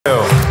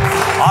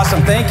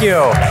Thank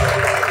you.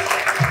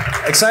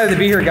 Excited to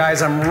be here,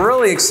 guys. I'm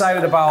really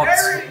excited about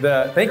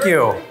thank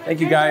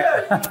you,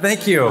 guys.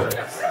 Thank you.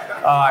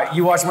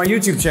 You watch my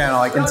YouTube channel,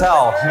 I can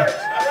tell.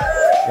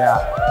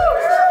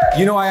 Yeah.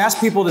 You know, I ask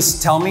people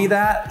to tell me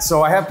that,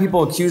 so I have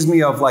people accuse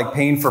me of like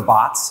paying for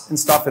bots and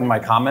stuff in my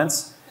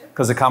comments,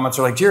 because the comments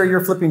are like, Jerry,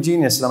 you're a flipping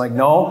genius. And I'm like,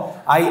 no,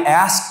 I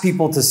ask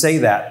people to say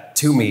that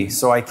to me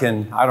so I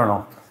can, I don't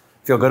know,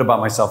 feel good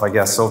about myself, I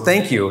guess. So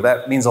thank you.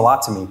 That means a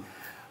lot to me.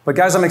 But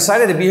guys, I'm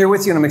excited to be here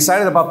with you, and I'm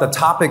excited about the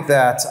topic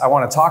that I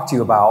want to talk to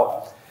you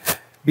about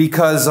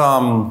because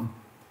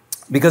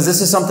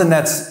this is something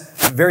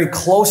that's very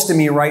close to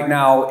me right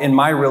now in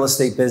my real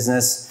estate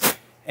business.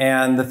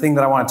 And the thing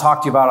that I want to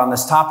talk to you about on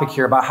this topic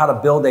here about how to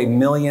build $1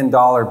 million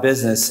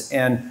business,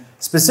 and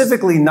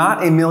specifically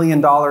not $1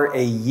 million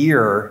a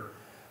year,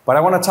 but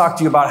I want to talk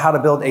to you about how to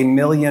build $1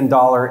 million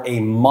a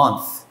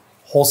month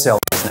wholesale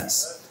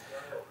business.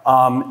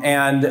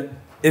 And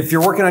if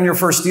you're working on your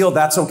first deal,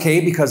 that's okay,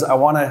 because I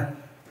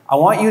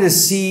want you to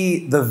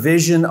see the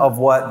vision of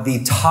what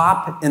the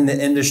top in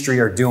the industry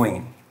are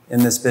doing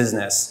in this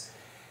business.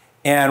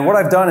 And what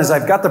I've done is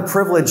I've got the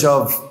privilege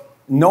of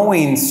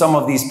knowing some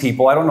of these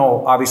people. I don't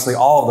know, obviously,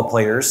 all of the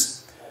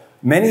players.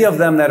 Many of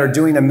them that are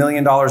doing $1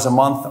 million a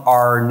month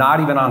are not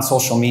even on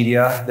social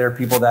media. They're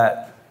people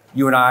that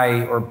you and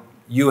I or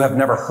you have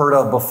never heard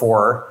of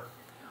before.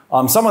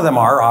 Some of them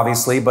are,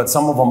 obviously, but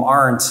some of them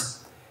aren't.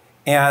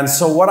 And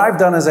so what I've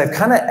done is I've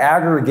kind of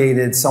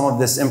aggregated some of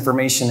this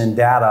information and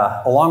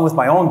data along with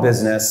my own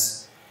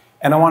business,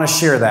 and I want to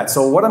share that.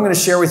 So what I'm going to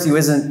share with you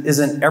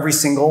isn't every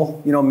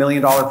single, $1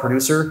 million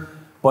producer,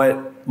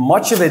 but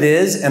much of it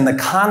is, and the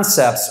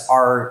concepts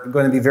are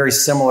going to be very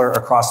similar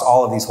across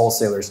all of these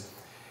wholesalers.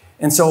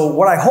 And so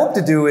what I hope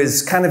to do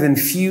is kind of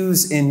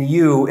infuse in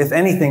you, if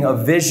anything, a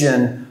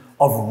vision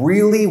of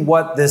really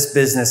what this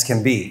business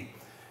can be.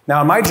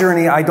 Now, in my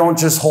journey, I don't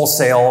just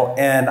wholesale,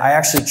 and I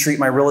actually treat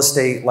my real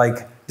estate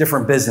like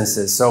different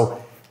businesses.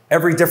 So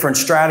every different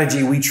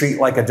strategy we treat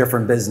like a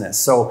different business.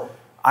 So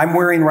I'm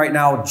wearing right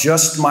now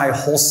just my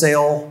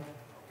wholesale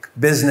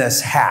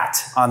business hat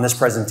on this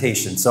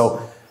presentation.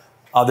 So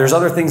there's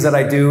other things that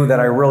I do that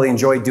I really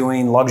enjoy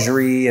doing,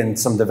 luxury and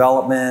some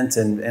development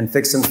and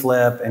fix and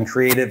flip and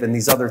creative and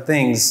these other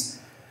things.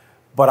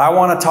 But I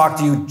want to talk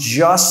to you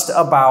just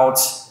about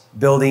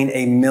building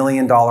 $1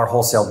 million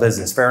wholesale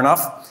business. Fair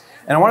enough?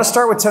 And I want to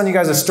start with telling you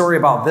guys a story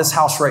about this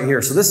house right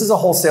here. So this is a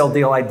wholesale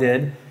deal I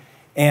did.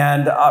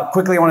 And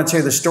quickly, I want to tell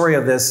you the story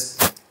of this.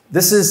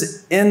 This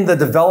is in the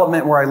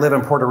development where I live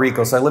in Puerto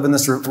Rico. So I live in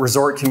this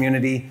resort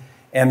community,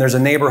 and there's a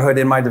neighborhood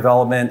in my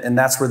development, and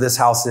that's where this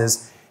house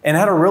is. And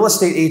I had a real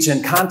estate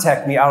agent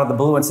contact me out of the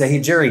blue and say,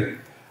 hey, Jerry,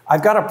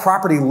 I've got a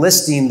property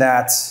listing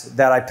that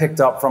I picked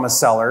up from a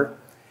seller.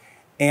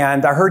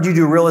 And I heard you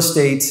do real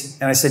estate.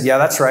 And I said, yeah,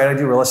 that's right. I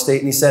do real estate.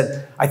 And he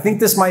said, I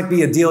think this might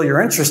be a deal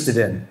you're interested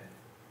in.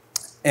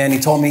 And he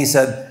told me, he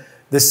said,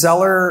 the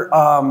seller,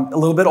 a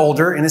little bit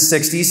older, in his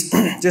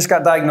 60s, just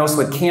got diagnosed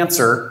with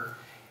cancer.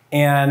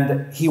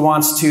 And he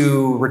wants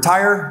to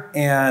retire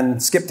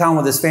and skip town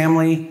with his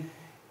family.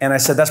 And I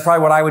said, that's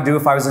probably what I would do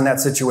if I was in that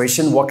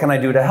situation. What can I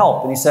do to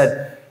help? And he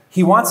said,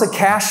 he wants a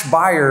cash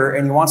buyer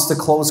and he wants to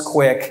close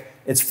quick.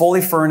 It's fully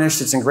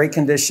furnished. It's in great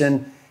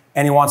condition.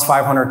 And he wants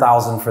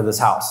 $500,000 for this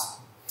house.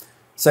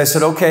 So I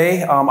said,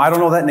 okay, I don't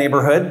know that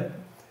neighborhood.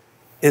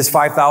 Is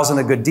 $5,000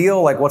 a good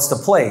deal? Like, what's the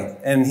play?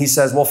 And he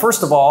says, well,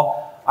 first of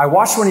all, I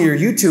watched one of your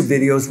YouTube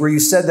videos where you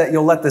said that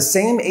you'll let the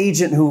same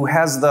agent who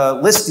has the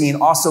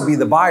listing also be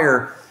the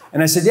buyer.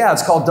 And I said, yeah,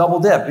 it's called double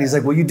dip. And he's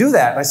like, well, you do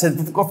that? And I said,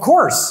 of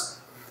course.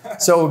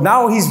 So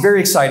now he's very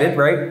excited,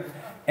 right?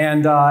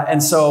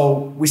 And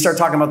so we start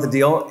talking about the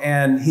deal,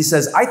 and he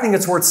says, I think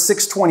it's worth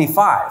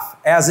 $625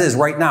 as is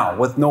right now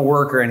with no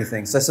work or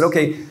anything. So I said,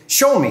 okay,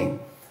 show me.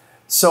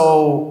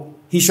 So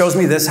he shows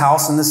me this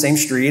house in the same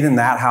street and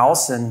that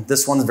house, and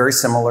this one's very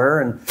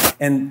similar.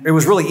 And it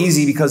was really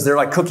easy because they're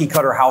like cookie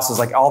cutter houses.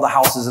 Like all the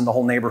houses in the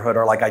whole neighborhood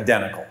are like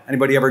identical.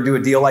 Anybody ever do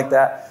a deal like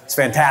that? It's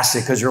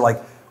fantastic because you're like,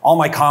 all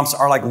my comps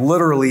are like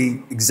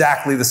literally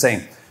exactly the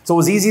same. So it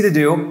was easy to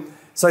do.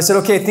 So I said,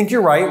 okay, I think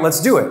you're right.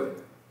 Let's do it.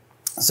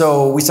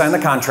 So we signed the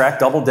contract,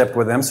 double dipped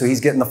with him. So he's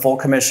getting the full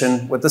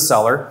commission with the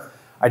seller.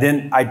 I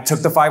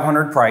took the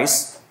 $500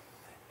 price.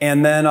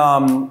 And then,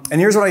 and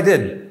here's what I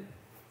did.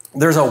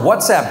 There's a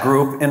WhatsApp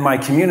group in my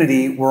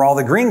community where all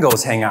the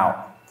gringos hang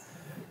out.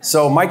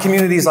 So my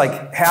community is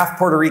like half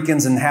Puerto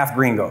Ricans and half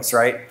gringos,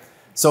 right?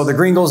 So the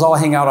gringos all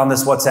hang out on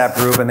this WhatsApp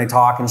group and they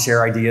talk and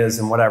share ideas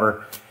and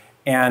whatever.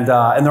 And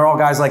they're all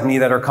guys like me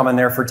that are coming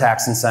there for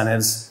tax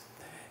incentives.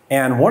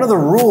 And one of the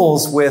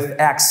rules with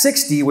Act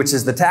 60, which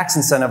is the tax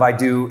incentive I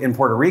do in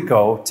Puerto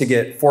Rico to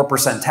get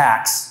 4%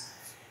 tax,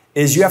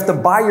 is you have to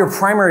buy your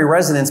primary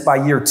residence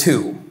by year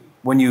 2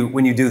 when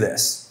you do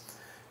this.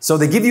 So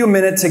they give you a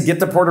minute to get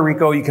to Puerto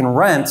Rico. You can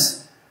rent,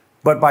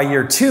 but by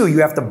year 2, you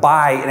have to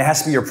buy, and it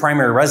has to be your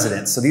primary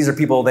residence. So these are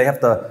people, they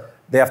have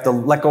to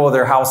let go of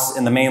their house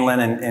in the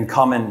mainland and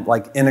come and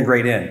like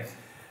integrate in.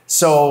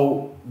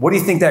 So what do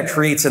you think that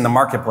creates in the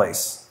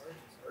marketplace?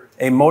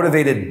 A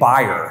motivated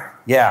buyer.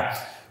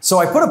 Yeah. So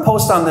I put a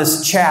post on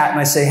this chat and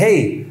I say,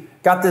 hey,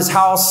 got this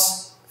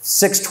house,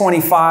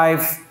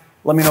 625.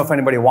 Let me know if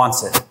anybody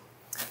wants it.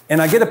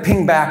 And I get a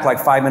ping back like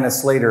 5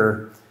 minutes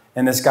later.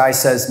 And this guy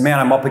says, man,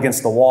 I'm up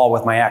against the wall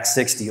with my Act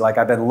 60. Like,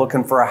 I've been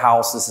looking for a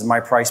house. This is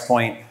my price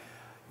point.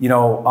 You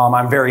know,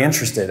 I'm very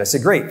interested. I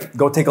said, great,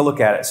 go take a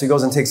look at it. So he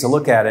goes and takes a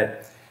look at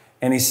it.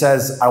 And he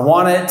says, I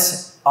want it.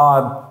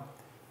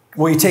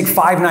 Will you take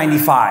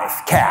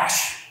 $595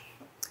 cash?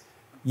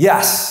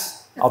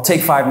 Yes, I'll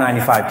take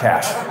 $595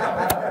 cash.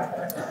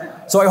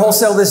 So I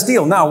wholesale this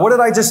deal. Now, what did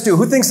I just do?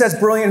 Who thinks that's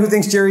brilliant? Who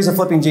thinks Jerry's a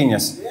flipping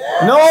genius?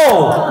 Yeah.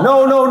 No,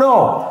 no, no,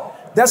 no.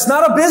 That's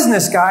not a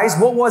business, guys.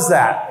 What was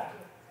that?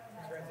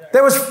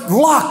 That was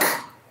luck.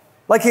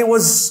 Like, it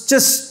was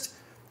just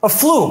a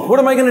fluke. What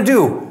am I going to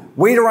do?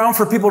 Wait around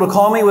for people to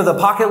call me with a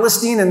pocket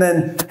listing and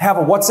then have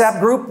a WhatsApp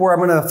group where I'm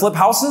going to flip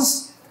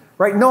houses?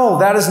 Right? No,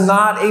 that is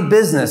not a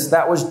business.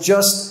 That was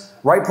just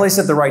right place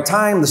at the right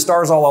time. The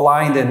stars all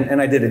aligned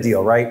and I did a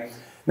deal, right?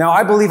 Now,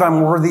 I believe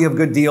I'm worthy of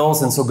good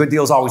deals, and so good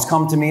deals always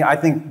come to me. I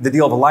think the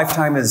deal of a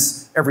lifetime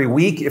is every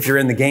week if you're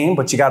in the game,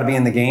 but you got to be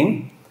in the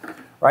game,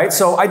 right?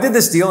 So I did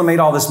this deal and made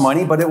all this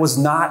money, but it was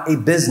not a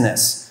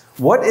business.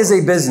 What is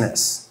a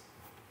business?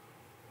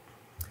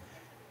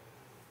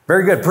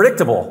 Very good.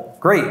 Predictable.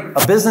 Great.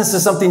 A business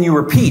is something you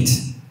repeat.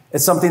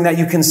 It's something that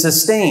you can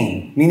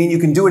sustain, meaning you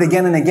can do it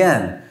again and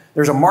again.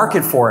 There's a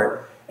market for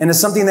it, and it's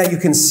something that you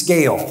can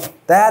scale.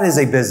 That is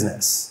a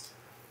business.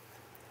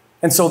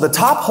 And so the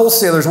top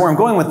wholesalers, where I'm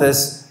going with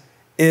this,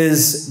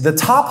 is the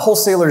top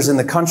wholesalers in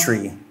the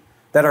country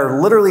that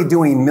are literally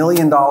doing $1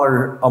 million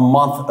a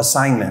month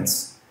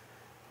assignments.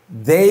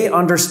 They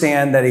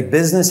understand that a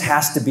business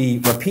has to be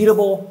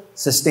repeatable,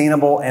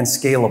 sustainable, and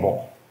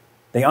scalable.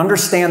 They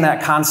understand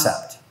that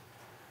concept.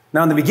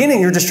 Now, in the beginning,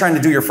 you're just trying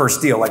to do your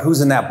first deal. Like,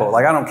 who's in that boat?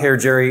 Like, I don't care,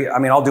 Jerry. I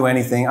mean, I'll do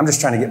anything. I'm just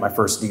trying to get my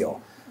first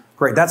deal.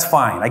 Great, that's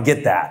fine. I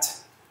get that.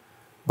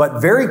 But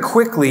very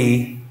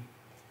quickly,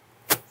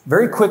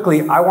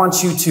 I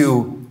want you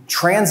to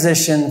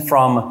transition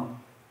from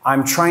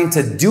I'm trying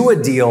to do a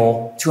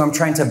deal to I'm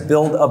trying to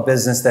build a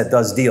business that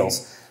does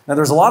deals. Now,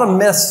 there's a lot of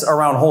myths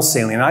around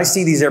wholesaling, and I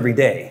see these every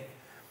day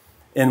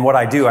in what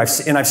I do,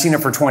 and I've seen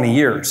it for 20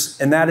 years,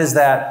 and that is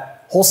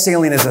that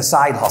wholesaling is a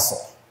side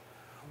hustle,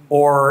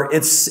 or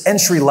it's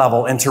entry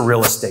level into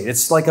real estate.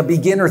 It's like a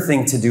beginner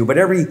thing to do, but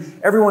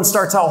everyone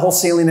starts out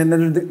wholesaling, and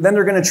then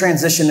they're going to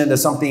transition into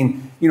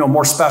something, you know,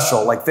 more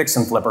special, like fix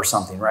and flip or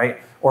something, right?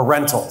 Or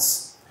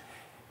rentals.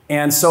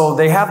 And so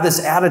they have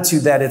this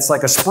attitude that it's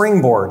like a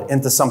springboard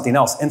into something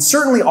else. And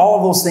certainly all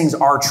of those things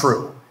are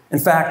true. In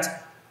fact,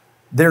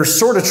 they're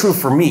sort of true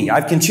for me.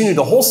 I've continued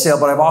to wholesale,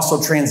 but I've also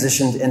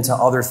transitioned into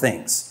other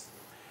things.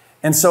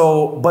 And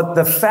so, but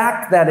the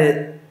fact that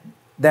it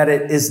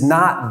is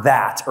not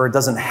that, or it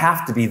doesn't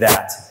have to be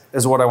that,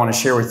 is what I want to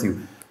share with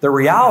you. The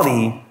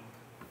reality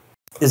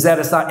is that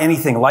it's not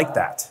anything like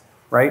that,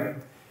 right?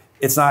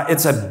 It's not.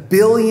 It's a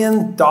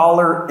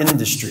billion-dollar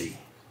industry,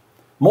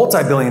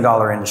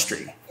 multi-billion-dollar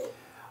industry.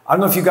 I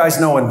don't know if you guys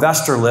know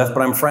Investor Lift,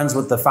 but I'm friends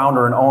with the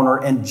founder and owner,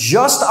 and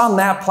just on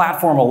that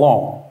platform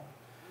alone,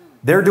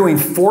 they're doing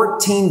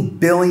 $14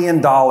 billion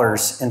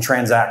in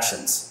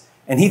transactions.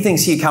 And he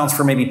thinks he accounts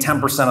for maybe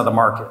 10% of the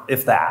market,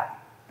 if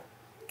that.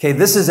 Okay,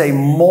 this is a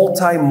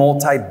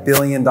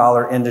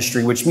multi-billion-dollar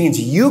industry, which means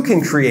you can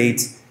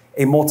create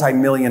a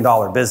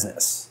multi-million-dollar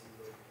business.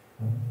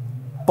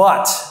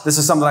 But this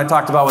is something I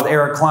talked about with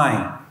Eric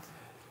Klein,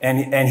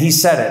 and he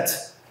said it.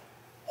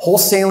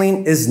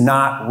 Wholesaling is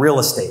not real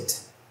estate.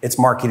 It's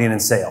marketing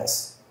and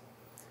sales.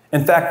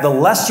 In fact, the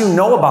less you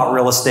know about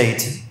real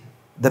estate,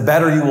 the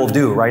better you will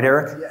do, right,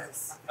 Eric?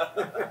 Yes.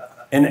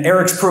 And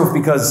Eric's proof,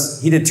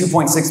 because he did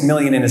 $2.6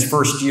 million in his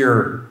first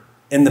year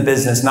in the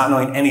business, not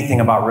knowing anything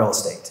about real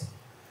estate.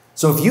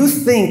 So if you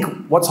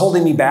think what's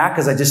holding me back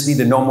is I just need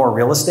to know more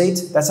real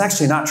estate, that's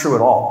actually not true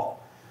at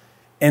all.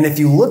 And if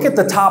you look at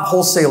the top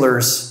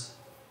wholesalers,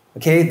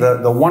 okay,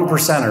 the one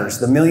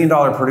percenters, the $1 million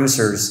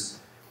producers,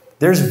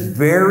 there's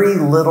very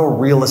little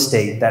real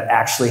estate that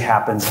actually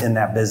happens in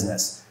that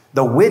business.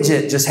 The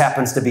widget just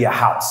happens to be a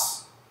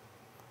house,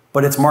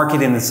 but it's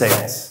marketing and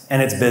sales,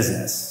 and it's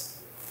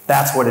business.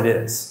 That's what it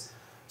is.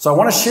 So I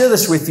want to share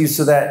this with you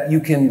so that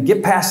you can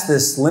get past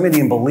this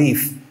limiting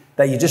belief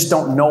that you just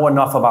don't know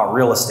enough about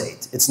real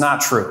estate. It's not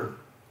true.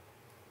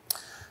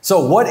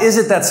 So what is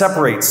it that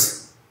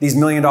separates these $1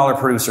 million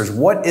producers?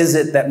 What is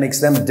it that makes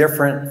them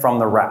different from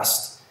the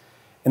rest?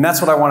 And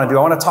that's what I want to do.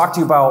 I want to talk to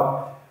you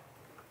about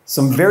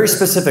some very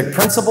specific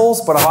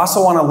principles, but I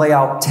also want to lay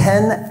out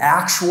 10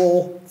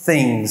 actual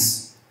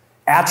things,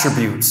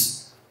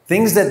 attributes,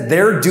 things that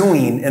they're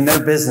doing in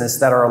their business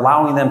that are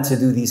allowing them to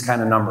do these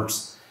kind of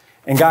numbers.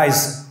 And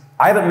guys,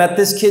 I haven't met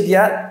this kid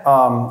yet.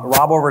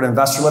 Rob over at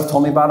Investor Lift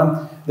told me about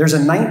him. There's a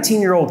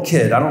 19-year-old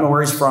kid. I don't know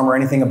where he's from or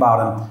anything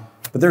about him,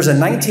 but there's a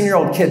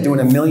 19-year-old kid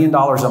doing $1 million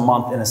a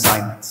month in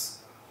assignments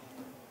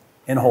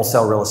in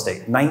wholesale real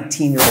estate.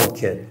 19-year-old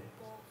kid.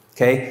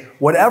 Okay?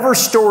 Whatever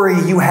story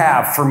you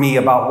have for me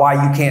about why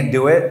you can't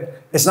do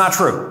it, it's not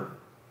true.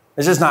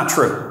 It's just not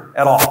true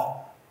at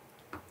all.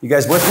 You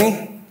guys with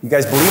me? You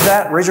guys believe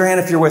that? Raise your hand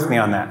if you're with me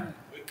on that.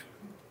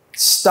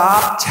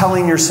 Stop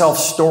telling yourself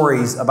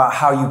stories about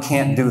how you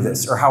can't do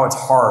this or how it's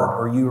hard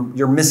or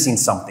you're missing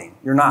something.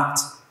 You're not.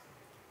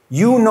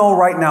 You know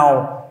right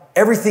now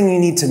everything you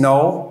need to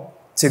know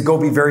to go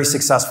be very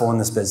successful in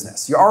this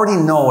business. You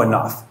already know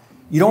enough.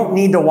 You don't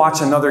need to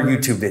watch another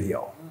YouTube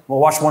video. We'll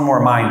watch one more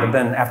of mine, but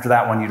then after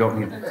that one, you don't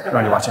need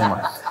to watch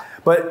anymore.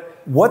 But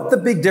what the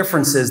big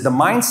difference is, the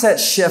mindset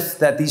shift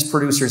that these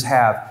producers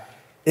have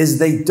is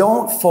they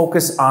don't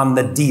focus on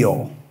the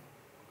deal.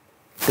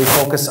 They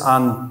focus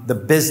on the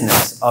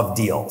business of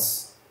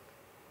deals.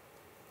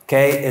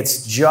 Okay?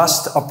 It's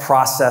just a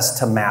process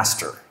to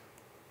master.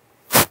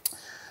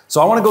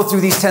 So I want to go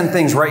through these 10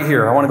 things right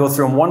here. I want to go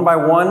through them one by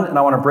one, and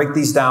I want to break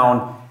these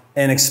down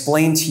and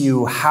explain to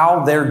you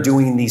how they're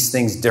doing these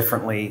things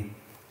differently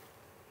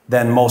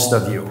than most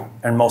of you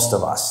and most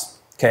of us.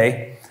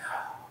 Okay?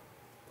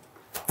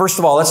 First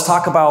of all, let's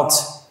talk about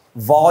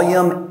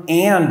volume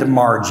and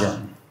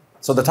margin.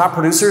 So the top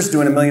producers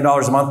doing $1 million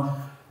a month,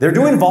 they're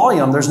doing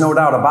volume, there's no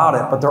doubt about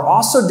it, but they're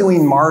also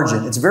doing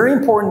margin. It's very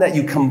important that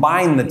you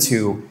combine the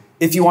two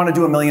if you want to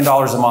do $1 million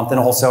a month in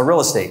wholesale real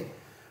estate,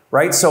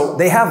 right? So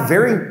they have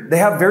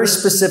very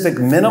specific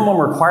minimum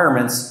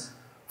requirements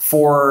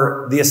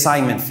for the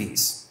assignment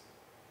fees.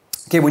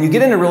 Okay, when you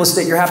get into real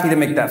estate, you're happy to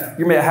make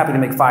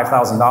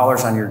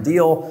 $5,000 on your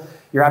deal.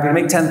 You're happy to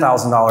make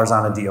 $10,000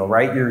 on a deal,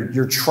 right?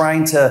 You're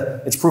trying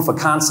to, it's proof of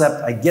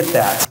concept. I get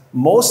that.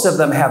 Most of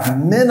them have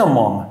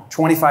minimum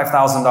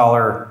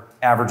 $25,000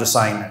 average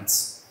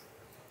assignments.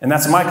 And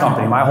that's my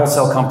company, my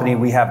wholesale company,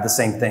 we have the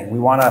same thing. We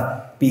want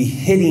to be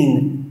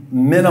hitting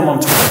minimum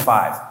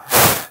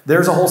 25.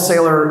 There's a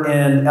wholesaler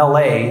in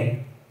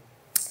LA,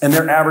 and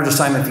their average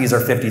assignment fees are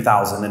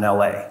 $50,000 in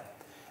LA.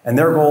 And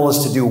their goal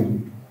is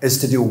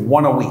to do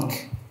one a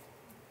week.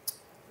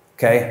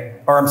 Okay?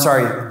 Or I'm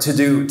sorry,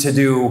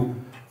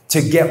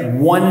 to get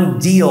one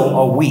deal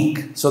a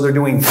week. So they're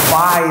doing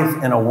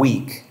 5 in a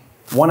week.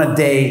 1 a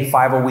day,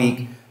 5 a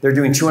week. They're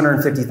doing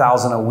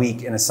 $250,000 a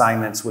week in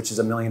assignments, which is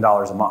 $1 million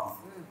a month.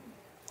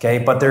 Okay,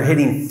 but they're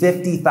hitting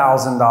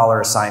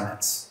 $50,000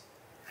 assignments.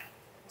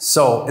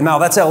 So, and now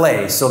that's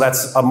LA, so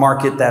that's a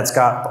market that's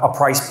got a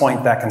price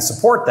point that can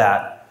support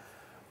that.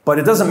 But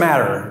it doesn't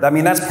matter. I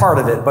mean, that's part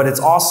of it, but it's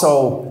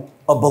also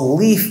a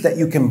belief that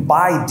you can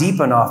buy deep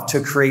enough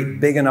to create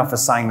big enough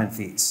assignment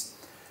fees.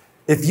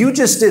 If you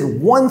just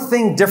did one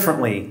thing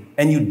differently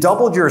and you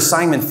doubled your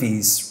assignment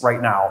fees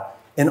right now,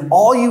 and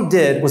all you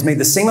did was made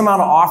the same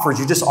amount of offers,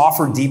 you just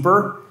offered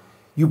deeper,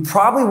 you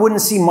probably wouldn't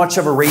see much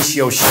of a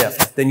ratio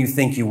shift than you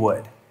think you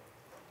would.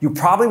 You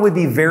probably would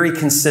be very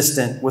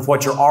consistent with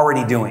what you're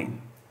already doing.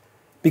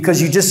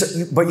 Because you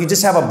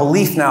just have a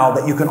belief now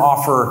that you can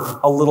offer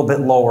a little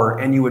bit lower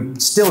and you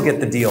would still get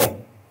the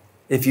deal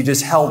if you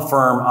just held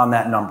firm on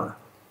that number.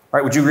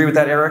 Right? Would you agree with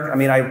that, Eric? I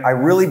mean, I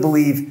really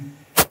believe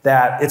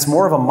that it's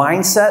more of a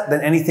mindset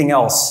than anything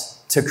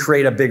else to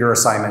create a bigger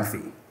assignment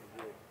fee.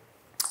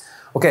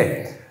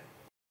 Okay.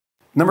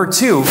 Number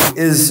 2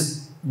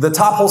 is the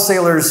top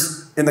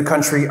wholesalers in the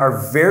country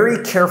are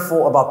very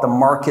careful about the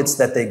markets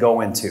that they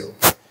go into.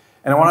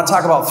 And I want to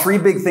talk about 3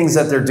 big things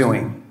that they're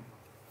doing.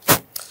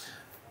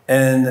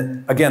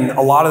 And again,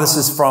 a lot of this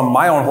is from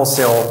my own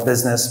wholesale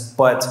business,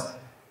 but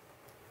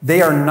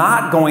they are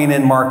not going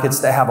in markets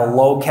that have a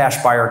low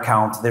cash buyer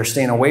count. They're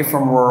staying away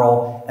from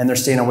rural, and they're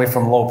staying away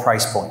from low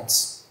price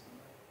points.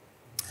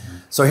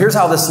 So here's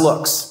how this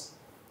looks.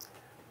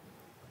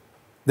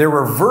 They're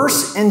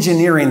reverse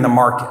engineering the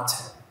market.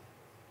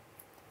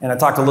 And I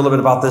talked a little bit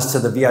about this to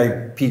the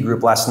VIP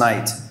group last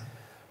night.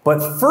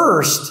 But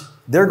first,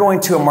 they're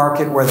going to a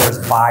market where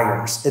there's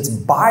buyers. It's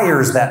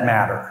buyers that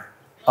matter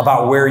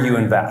about where you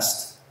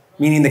invest,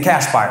 meaning the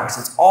cash buyers.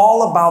 It's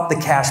all about the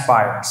cash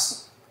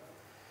buyers.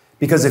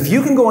 Because if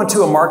you can go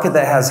into a market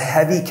that has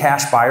heavy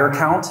cash buyer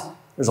count,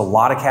 there's a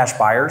lot of cash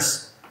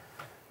buyers,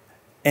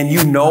 and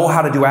you know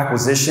how to do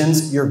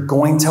acquisitions, you're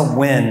going to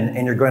win,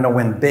 and you're going to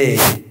win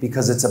big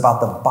because it's about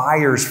the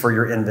buyers for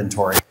your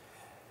inventory.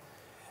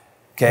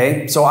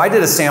 Okay, so I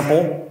did a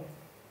sample.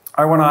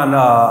 I went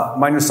on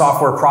my new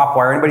software,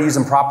 PropWire. Anybody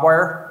using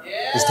PropWire?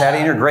 Yeah. Is Taddy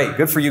in here? Great,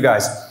 good for you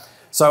guys.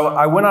 So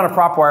I went on a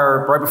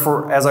PropWire right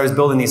before, as I was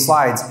building these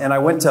slides, and I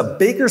went to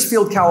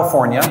Bakersfield,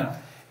 California.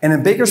 And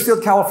in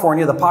Bakersfield,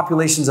 California, the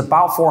population's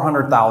about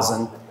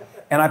 400,000,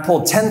 and I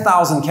pulled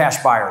 10,000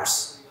 cash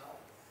buyers.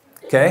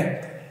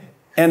 Okay?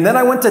 And then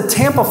I went to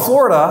Tampa,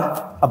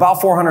 Florida,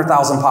 about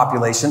 400,000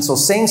 population, so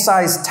same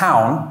size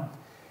town,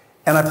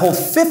 and I pulled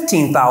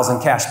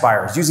 15,000 cash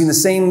buyers using the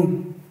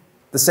same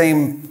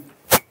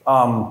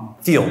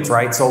fields,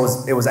 right? So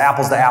it was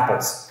apples to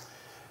apples.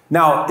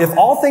 Now, if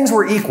all things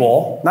were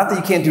equal, not that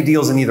you can't do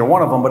deals in either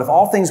one of them, but if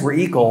all things were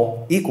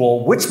equal,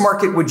 which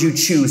market would you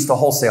choose to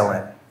wholesale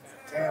in?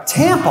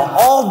 Tampa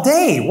all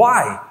day.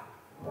 Why?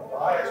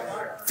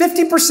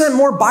 50%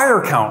 more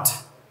buyer count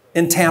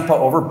in Tampa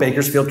over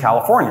Bakersfield,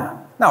 California.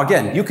 Now,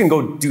 again, you can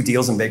go do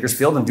deals in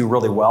Bakersfield and do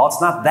really well.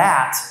 It's not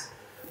that.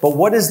 But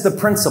what is the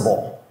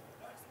principle?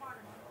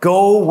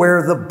 Go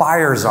where the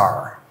buyers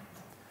are.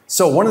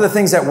 So one of the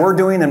things that we're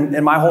doing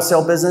in my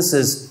wholesale business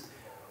is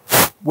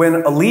When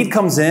a lead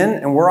comes in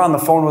and we're on the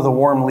phone with a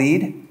warm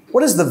lead,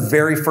 what is the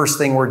very first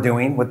thing we're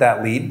doing with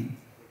that lead?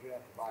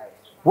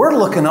 We're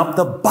looking up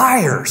the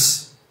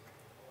buyers.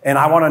 And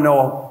I want to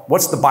know,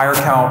 what's the buyer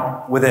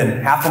count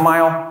within half a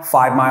mile,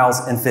 5 miles,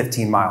 and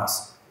 15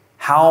 miles?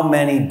 How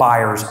many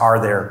buyers are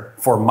there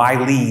for my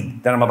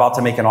lead that I'm about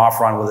to make an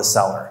offer on with a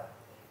seller?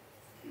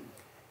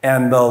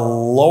 And the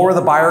lower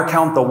the buyer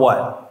count, the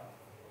what?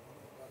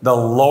 The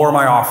lower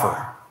my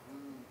offer.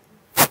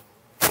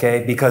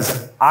 Okay,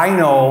 because I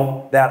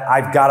know that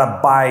I've got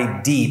to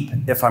buy deep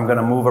if I'm going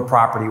to move a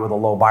property with a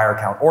low buyer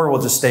count, or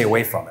we'll just stay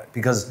away from it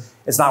because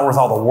it's not worth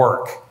all the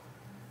work.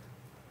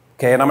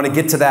 Okay, and I'm going to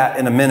get to that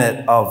in a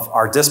minute of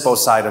our dispo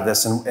side of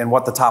this and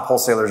what the top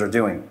wholesalers are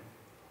doing.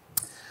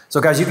 So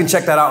guys, you can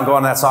check that out and go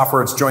on that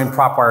software. It's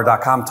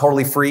joinpropwire.com,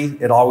 totally free.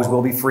 It always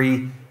will be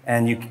free.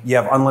 And you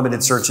have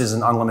unlimited searches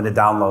and unlimited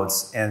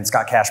downloads, and it's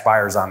got cash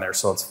buyers on there,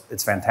 so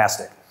it's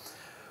fantastic.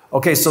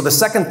 Okay, so the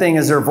second thing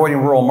is they're avoiding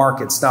rural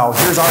markets. Now,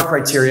 here's our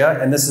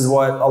criteria, and this is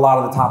what a lot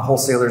of the top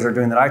wholesalers are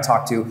doing that I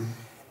talk to,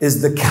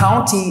 is the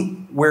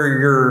county where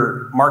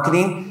you're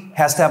marketing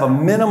has to have a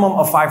minimum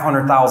of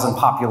 500,000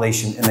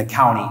 population in the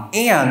county,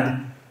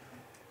 and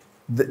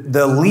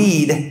the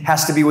lead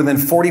has to be within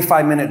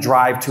 45-minute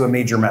drive to a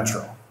major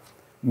metro.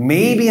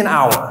 Maybe an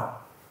hour.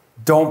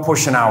 Don't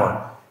push an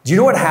hour. Do you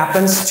know what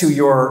happens to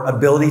your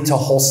ability to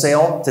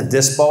wholesale, to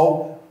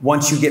dispo,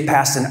 once you get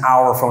past an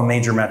hour from a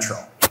major metro?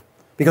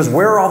 Because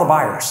where are all the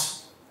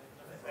buyers?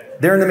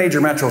 They're in the major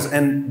metros,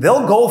 and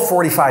they'll go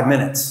 45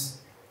 minutes.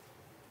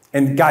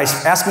 And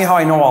guys, ask me how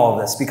I know all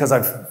of this, because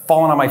I've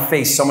fallen on my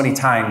face so many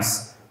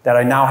times that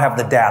I now have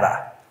the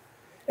data.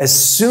 As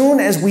soon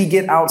as we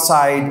get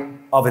outside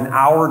of an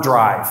hour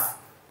drive,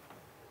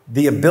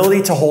 the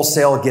ability to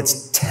wholesale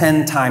gets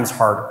 10 times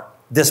harder.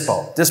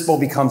 Dispo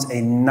becomes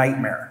a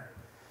nightmare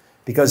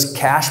because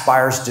cash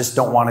buyers just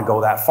don't want to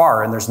go that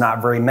far, and there's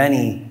not very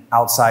many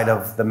outside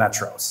of the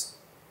metros.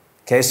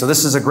 Okay, so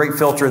this is a great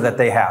filter that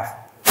they have.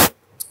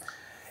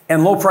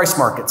 And low price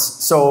markets.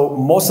 So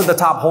most of the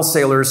top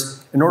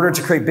wholesalers, in order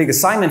to create big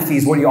assignment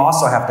fees, what do you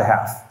also have to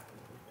have?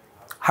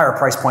 Higher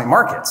price point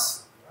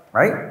markets,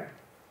 right?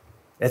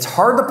 It's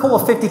hard to pull a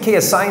 50K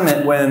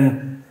assignment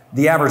when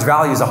the average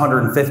value is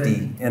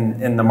 150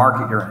 in the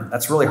market you're in.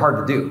 That's really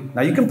hard to do.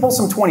 Now you can pull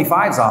some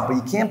 25s off, but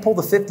you can't pull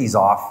the 50s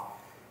off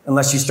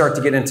unless you start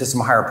to get into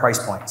some higher price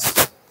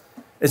points.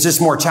 It's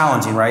just more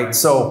challenging, right?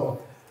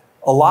 So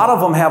a lot of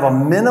them have a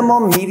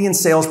minimum median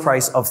sales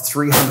price of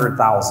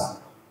 $300,000.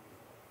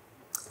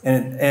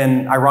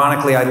 And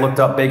ironically, I looked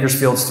up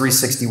Bakersfield's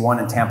 361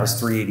 and Tampa's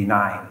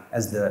 389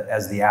 as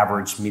the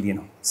average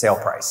median sale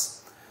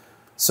price.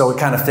 So it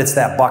kind of fits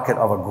that bucket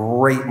of a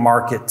great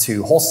market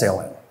to wholesale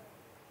in.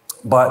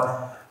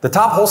 But the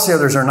top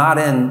wholesalers are not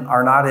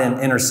in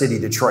inner city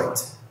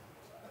Detroit.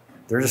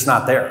 They're just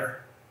not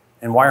there.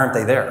 And why aren't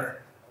they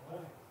there?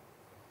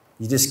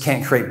 You just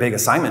can't create big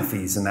assignment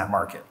fees in that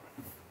market.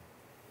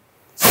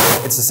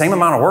 It's the same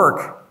amount of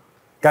work.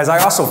 Guys, I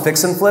also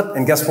fix and flip,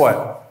 and guess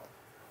what?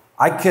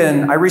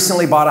 I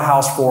recently bought a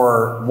house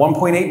for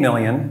 $1.8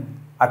 million.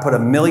 I put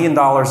 $1 million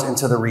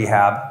into the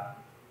rehab,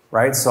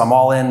 right? So I'm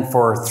all in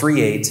for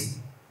 3.8.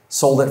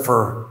 Sold it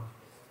for,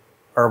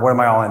 or what am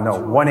I all in? No,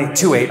 1.8,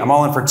 2.8. I'm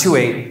all in for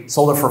 2.8.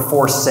 Sold it for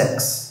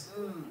 4.6.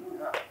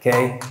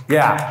 Okay,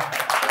 yeah.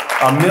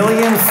 $1.4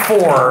 million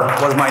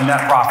was my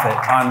net profit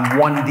on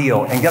one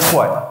deal. And guess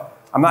what?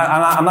 I'm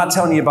not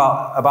telling you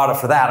about it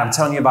for that. I'm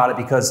telling you about it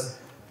because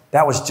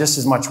that was just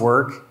as much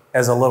work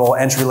as a little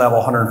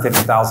entry-level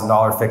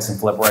 $150,000 fix and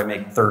flip where I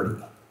make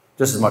 30.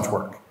 Just as much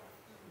work.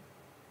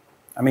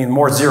 I mean,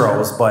 more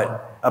zeros,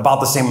 but about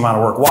the same amount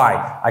of work.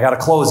 Why? I got a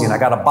closing. I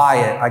got to buy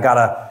it. I got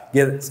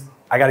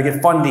to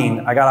get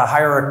funding. I got to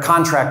hire a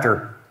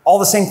contractor. All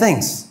the same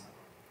things.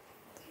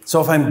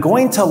 So if I'm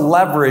going to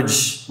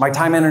leverage my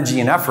time, energy,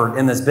 and effort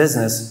in this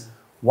business,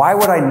 why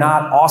would I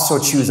not also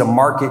choose a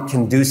market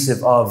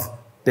conducive of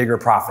bigger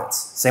profits?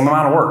 Same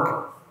amount of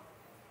work.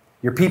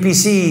 Your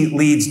PPC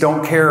leads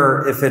don't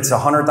care if it's a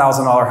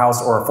 $100,000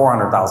 house or a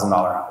 $400,000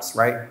 house,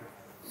 right?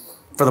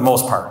 For the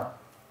most part.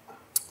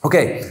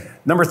 Okay,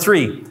 number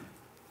 3.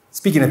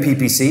 Speaking of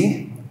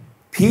PPC,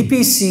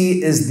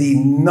 PPC is the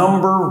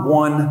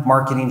 #1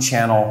 marketing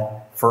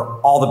channel for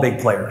all the big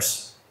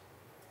players.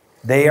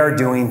 They are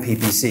doing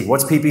PPC.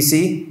 What's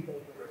PPC?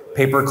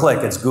 Pay-per-click.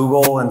 It's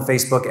Google and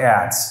Facebook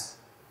ads.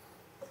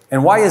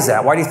 And why is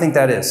that? Why do you think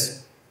that is?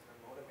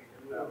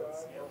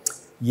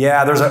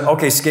 Yeah,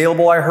 okay,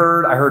 scalable I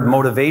heard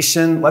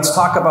motivation. Let's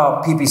talk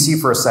about PPC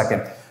for a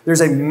second. There's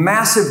a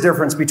massive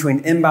difference between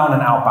inbound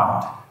and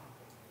outbound,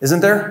 isn't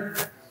there?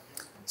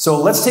 So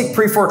let's take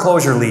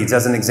pre-foreclosure leads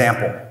as an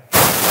example.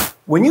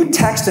 When you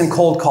text and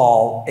cold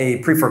call a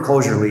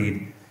pre-foreclosure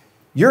lead,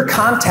 you're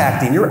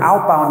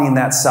outbounding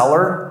that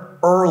seller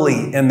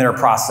early in their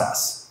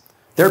process.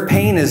 Their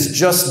pain is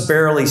just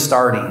barely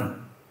starting.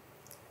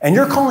 And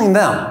you're calling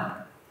them,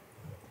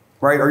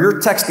 right? Or you're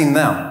texting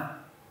them.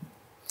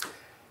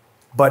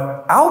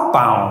 But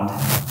outbound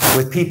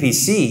with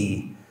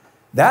PPC,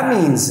 that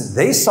means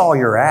they saw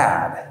your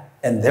ad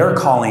and they're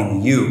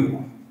calling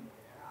you.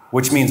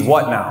 which means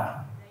what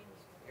now?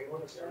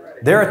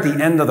 They're at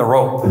the end of the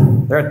rope.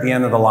 They're at the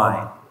end of the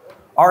line.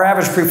 Our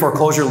average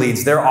pre-foreclosure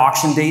leads, their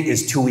auction date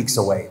is 2 weeks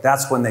away.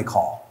 That's when they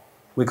call.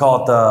 We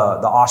call it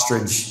the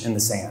ostrich in the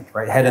sand,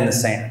 right? Head in the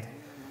sand.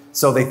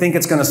 So they think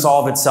it's going to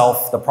solve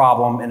itself, the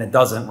problem, and it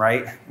doesn't,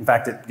 right? In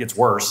fact, it gets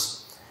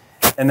worse.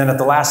 And then at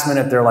the last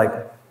minute, they're like,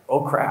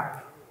 oh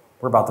crap,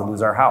 we're about to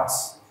lose our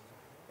house.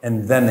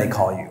 And then they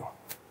call you.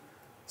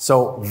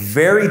 So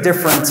very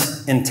different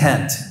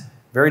intent,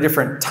 very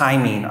different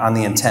timing on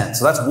the intent.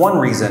 So that's one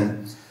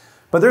reason.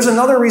 But there's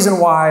another reason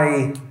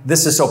why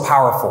this is so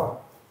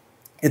powerful.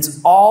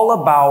 It's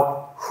all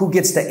about who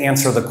gets to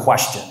answer the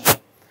question.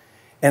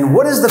 And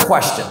what is the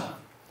question?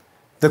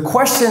 The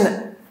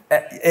question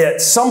at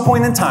some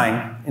point in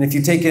time, and if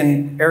you take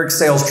in Eric's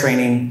sales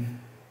training,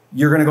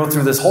 you're going to go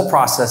through this whole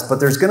process, but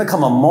there's going to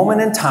come a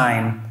moment in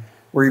time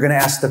where you're going to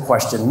ask the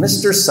question,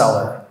 Mr.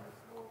 Seller,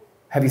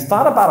 have you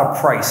thought about a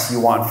price you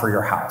want for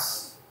your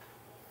house?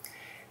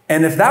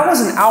 And if that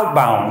was an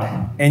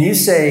outbound and you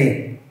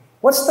say,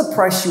 what's the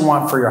price you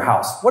want for your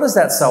house? What does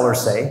that seller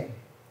say?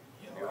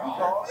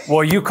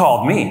 Well, you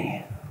called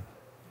me.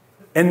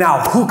 And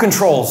now who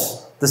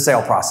controls the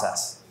sale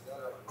process?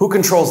 Who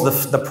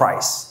controls the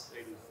price?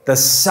 The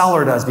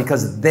seller does,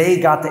 because they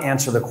got to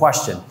answer the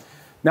question.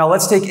 Now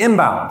let's take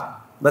inbound.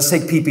 Let's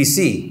take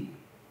PPC.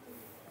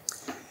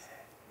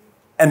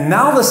 And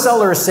now the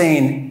seller is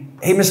saying,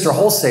 hey, Mr.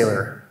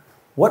 Wholesaler,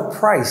 what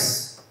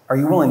price are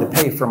you willing to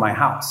pay for my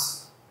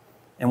house?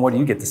 And what do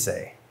you get to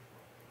say?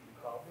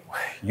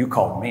 You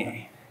called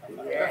me.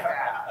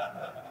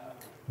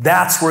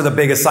 That's where the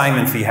big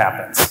assignment fee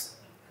happens.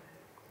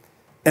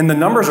 And the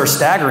numbers are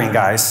staggering,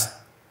 guys.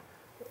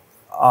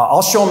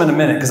 I'll show them in a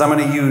minute because I'm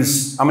going to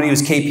use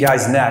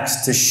KPIs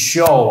next to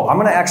show. I'm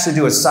going to actually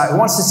do a site. Who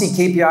wants to see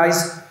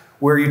KPIs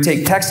where you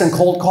take text and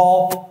cold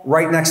call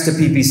right next to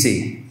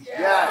PPC?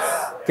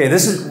 Yes.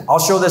 Okay, I'll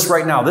show this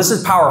right now. This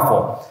is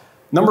powerful.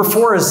 Number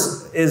 4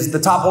 is the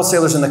top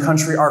wholesalers in the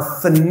country are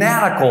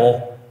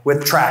fanatical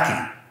with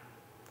tracking.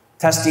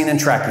 Testing and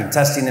tracking,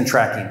 testing and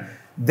tracking.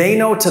 They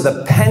know to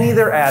the penny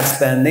their ad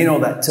spend. They know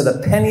that to the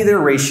penny their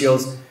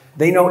ratios.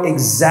 They know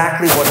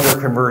exactly what their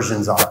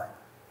conversions are.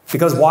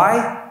 Because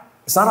why?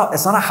 It's not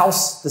a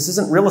house. This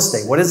isn't real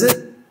estate. What is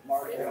it?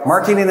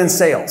 Marketing and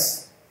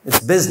sales. It's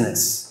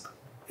business.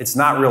 It's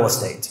not real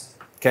estate.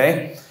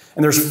 Okay?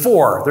 And there's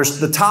 4. There's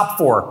the top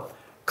 4.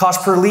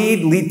 Cost per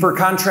lead, lead per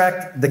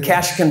contract, the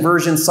cash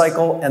conversion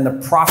cycle, and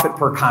the profit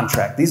per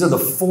contract. These are the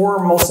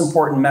 4 most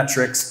important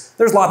metrics.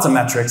 There's lots of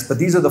metrics, but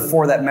these are the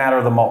 4 that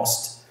matter the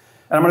most.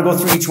 And I'm going to go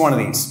through each one of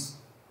these.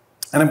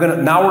 And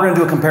now we're going to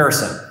do a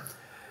comparison.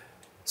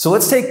 So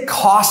let's take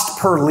cost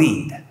per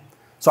lead.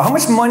 So how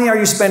much money are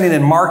you spending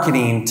in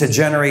marketing to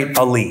generate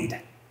a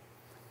lead?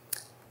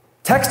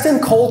 Text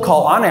and cold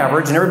call on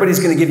average, and everybody's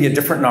going to give you a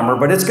different number,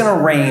 but it's going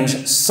to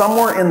range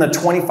somewhere in the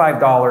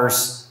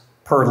 $25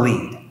 per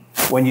lead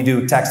when you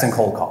do text and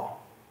cold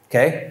call.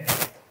 Okay?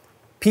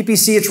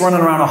 PPC, it's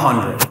running around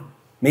 100,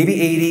 maybe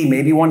 80,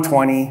 maybe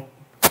 120,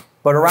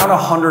 but around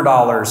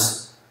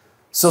 $100.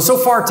 So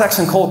far, text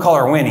and cold call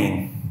are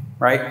winning,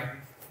 right?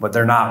 But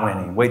they're not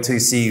winning. Wait till you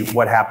see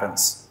what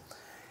happens.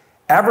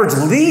 Average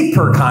lead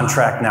per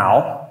contract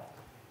now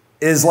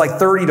is like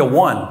 30 to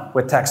 1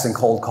 with text and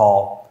cold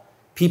call.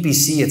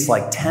 PPC, it's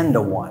like 10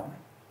 to 1.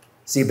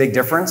 See a big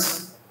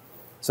difference?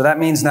 So that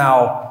means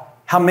now,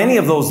 how many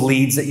of those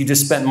leads that you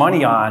just spent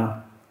money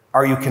on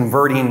are you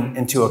converting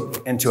into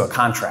a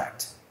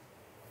contract?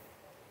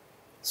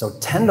 So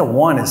 10 to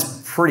 1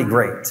 is pretty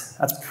great.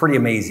 That's pretty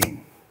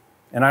amazing.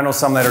 And I know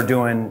some that are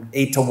doing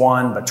 8 to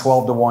 1, but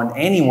 12 to 1,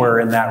 anywhere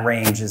in that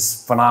range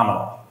is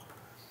phenomenal.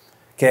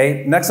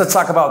 Okay, next let's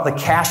talk about the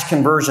cash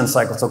conversion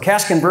cycle. So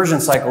cash conversion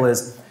cycle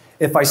is,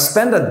 if I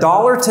spend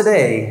 $1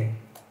 today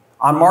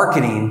on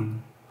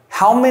marketing,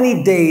 how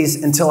many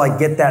days until I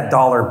get that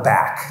dollar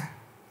back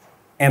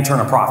and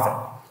turn a profit?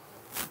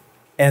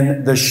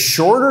 And the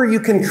shorter you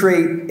can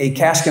create a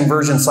cash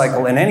conversion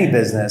cycle in any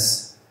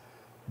business,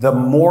 the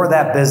more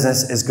that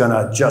business is going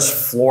to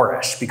just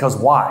flourish. Because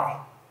why?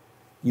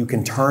 You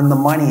can turn the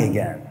money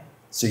again.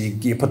 So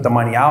you put the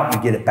money out,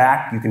 you get it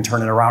back, you can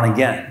turn it around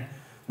again.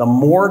 The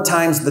more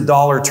times the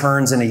dollar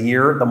turns in a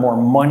year, the more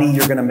money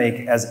you're going to make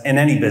in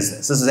any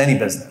business. This is any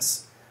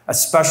business,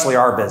 especially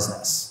our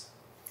business.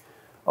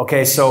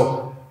 Okay,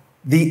 so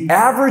the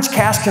average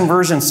cash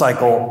conversion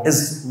cycle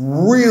is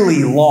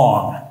really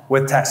long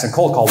with text and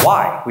cold call.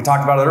 Why? We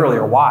talked about it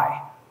earlier.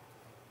 Why?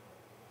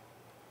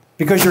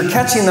 Because you're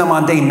catching them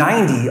on day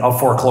 90 of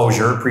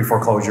foreclosure,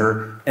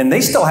 pre-foreclosure, and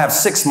they still have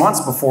 6 months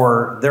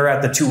before they're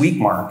at the 2-week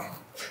mark.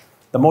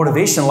 The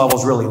motivation level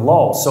is really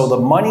low. So the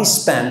money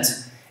spent,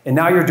 and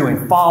now you're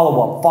doing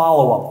follow-up,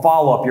 follow-up,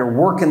 follow-up. You're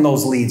working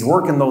those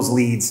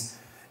leads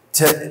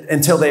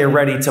until they are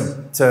ready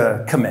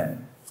to commit.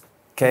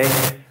 Okay?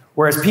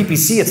 Whereas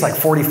PPC, it's like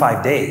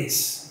 45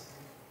 days.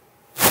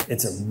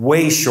 It's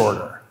way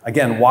shorter.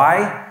 Again,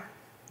 why?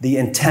 The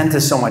intent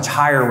is so much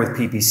higher with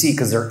PPC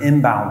because they're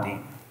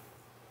inbounding.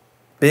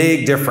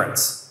 Big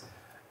difference.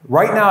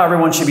 Right now,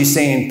 everyone should be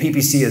saying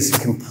PPC is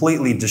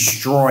completely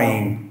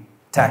destroying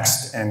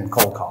text and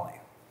cold calling,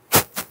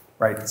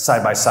 right?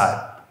 Side by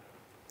side.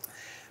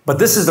 But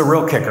this is the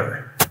real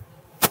kicker.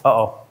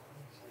 Uh-oh,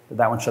 did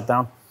that one shut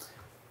down?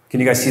 Can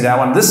you guys see that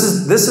one? This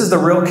is the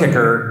real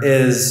kicker,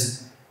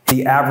 is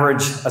the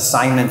average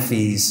assignment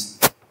fees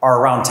are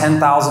around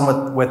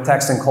 $10,000 with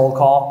text and cold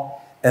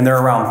call, and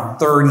they're around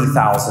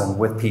 $30,000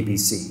 with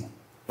PPC.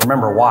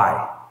 Remember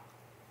why?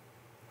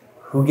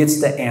 Who gets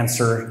to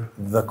answer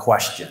the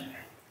question?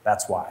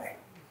 That's why.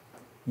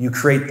 You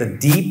create the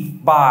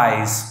deep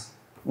buys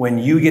when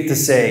you get to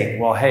say,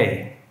 well,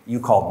 hey, you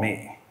called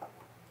me.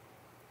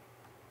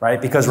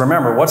 Right? Because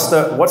remember, what's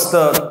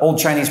the old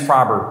Chinese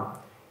proverb?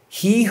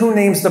 He who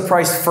names the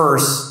price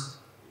first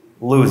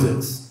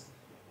loses.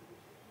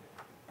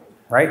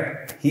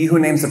 Right? He who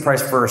names the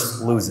price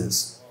first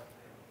loses.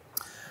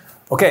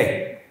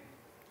 Okay.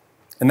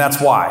 And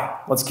that's why.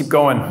 Let's keep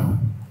going.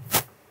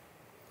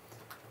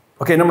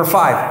 Okay, number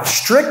 5,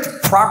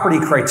 strict property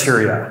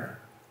criteria.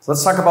 So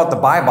let's talk about the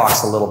buy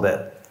box a little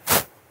bit.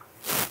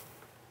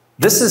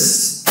 This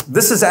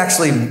is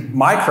actually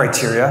my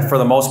criteria for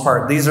the most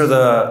part. These are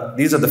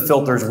the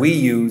filters we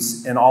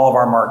use in all of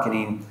our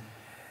marketing.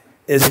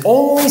 Is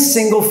only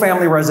single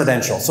family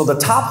residential. So the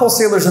top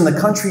wholesalers in the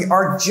country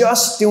are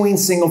just doing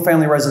single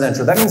family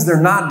residential. That means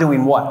they're not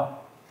doing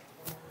what?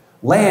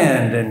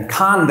 Land and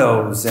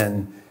condos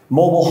and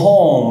mobile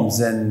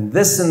homes and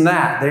this and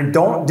that. They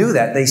don't do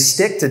that. They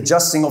stick to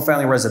just single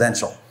family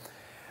residential.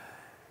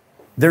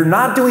 They're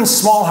not doing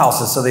small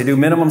houses, so they do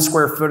minimum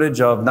square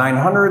footage of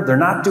 900. They're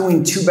not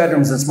doing 2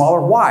 bedrooms and smaller.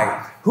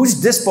 Why?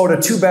 Who's dispoed a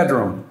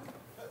 2-bedroom?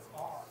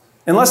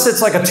 Unless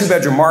it's like a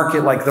 2-bedroom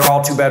market, like they're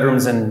all 2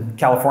 bedrooms in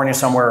California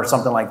somewhere or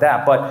something like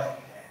that. But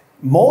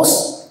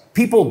most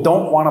people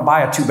don't want to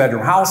buy a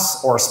 2-bedroom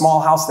house or a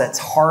small house. That's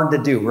hard to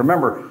do.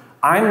 Remember,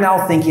 I'm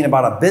now thinking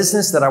about a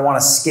business that I want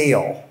to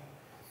scale.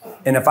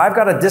 And if I've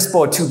got to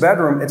dispo a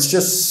 2-bedroom, it's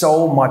just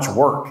so much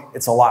work.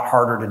 It's a lot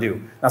harder to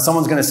do. Now,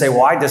 someone's going to say,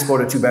 well, I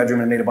dispoed a 2-bedroom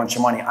and made a bunch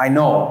of money. I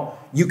know.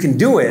 You can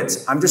do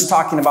it. I'm just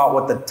talking about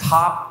what the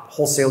top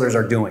wholesalers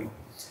are doing.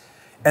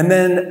 And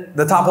then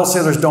the top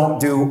wholesalers don't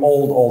do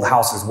old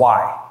houses.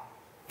 Why?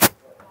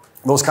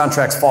 Those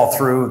contracts fall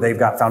through. They've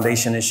got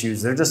foundation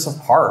issues. They're just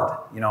hard.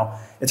 You know,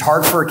 it's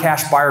hard for a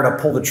cash buyer to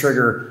pull the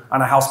trigger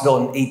on a house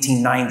built in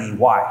 1890.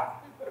 Why?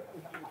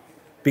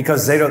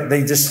 Because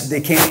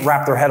they can't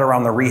wrap their head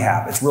around the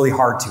rehab. It's really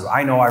hard to.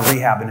 I know I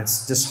rehab and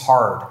it's just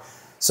hard.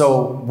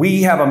 So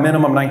we have a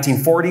minimum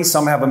 1940.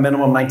 Some have a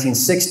minimum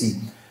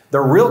 1960. The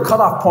real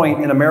cutoff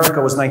point in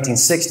America was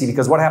 1960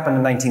 because what happened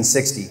in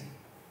 1960?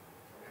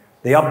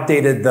 They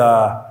updated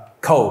the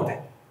code.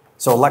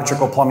 So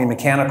electrical, plumbing,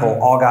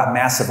 mechanical all got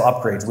massive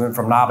upgrades. We went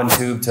from knob and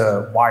tube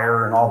to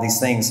wire and all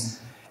these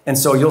things. And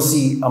so you'll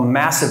see a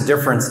massive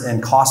difference in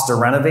cost to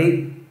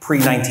renovate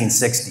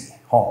pre-1960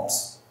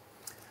 homes.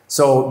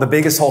 So the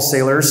biggest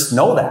wholesalers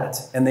know that,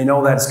 and they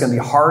know that it's going to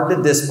be hard to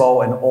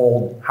dispo an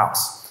old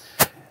house.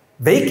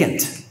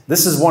 Vacant.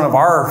 This is one of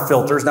our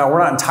filters. Now, we're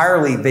not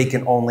entirely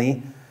vacant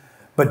only,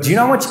 but do you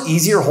know how much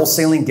easier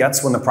wholesaling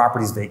gets when the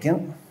property's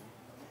vacant?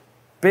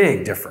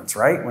 Big difference,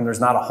 right? When there's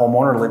not a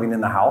homeowner living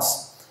in the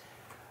house.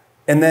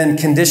 And then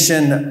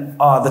condition,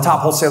 the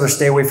top wholesalers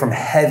stay away from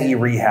heavy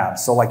rehab.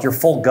 So like your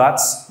full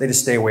guts, they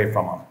just stay away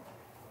from them.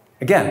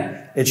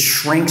 Again, it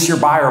shrinks your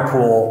buyer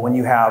pool when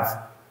you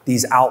have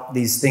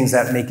these things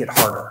that make it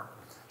harder.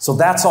 So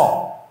that's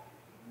all.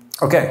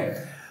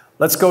 Okay,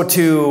 let's go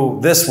to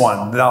this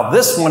one. Now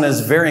this one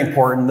is very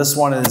important. This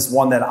one is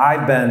one that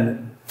I've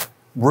been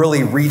really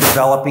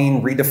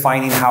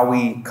redefining how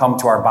we come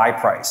to our buy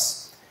price.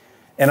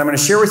 And I'm going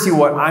to share with you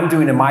what I'm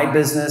doing in my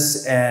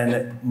business,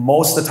 and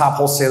most of the top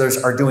wholesalers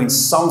are doing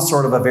some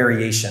sort of a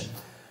variation.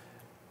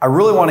 I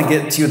really want to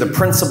get to the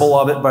principle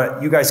of it,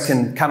 but you guys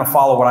can kind of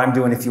follow what I'm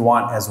doing if you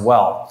want as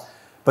well.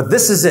 But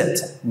this is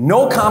it.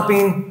 No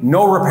comping,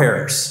 no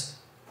repairs.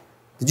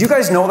 Did you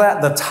guys know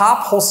that? The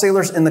top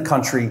wholesalers in the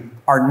country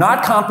are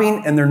not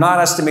comping and they're not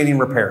estimating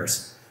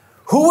repairs.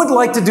 Who would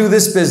like to do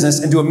this business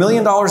and do $1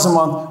 million a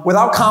month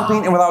without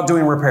comping and without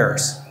doing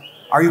repairs?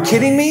 Are you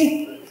kidding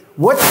me?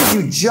 What did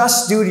you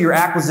just do to your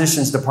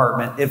acquisitions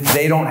department if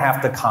they don't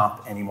have to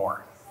comp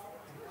anymore?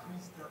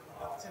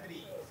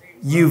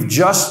 You've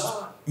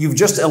just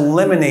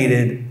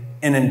eliminated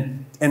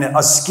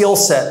a skill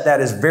set that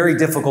is very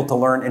difficult to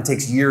learn and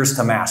takes years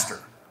to master,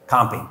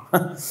 comping,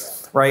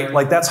 right?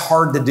 Like that's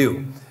hard to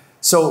do.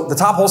 So the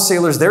top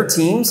wholesalers, their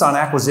teams on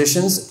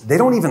acquisitions, they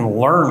don't even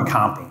learn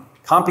comping.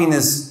 Comping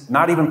is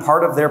not even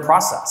part of their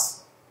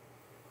process.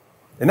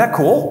 Isn't that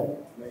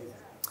cool?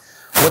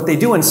 What they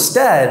do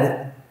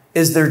instead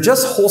is they're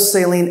just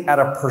wholesaling at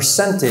a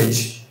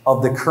percentage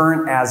of the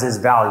current as-is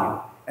value.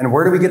 And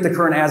where do we get the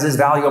current as-is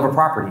value of a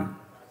property?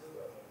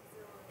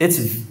 It's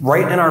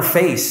right in our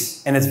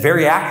face, and it's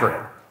very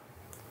accurate.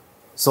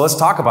 So let's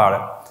talk about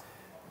it.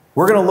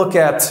 We're going to look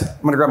at,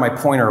 I'm going to grab my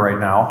pointer right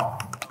now,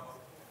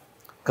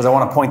 because I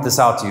want to point this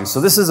out to you.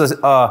 So this is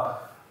a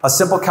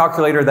simple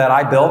calculator that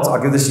I built.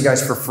 I'll give this to you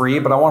guys for free,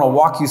 but I want to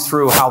walk you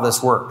through how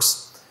this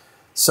works.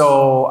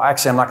 So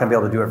actually, I'm not going to be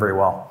able to do it very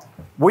well.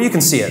 Well, you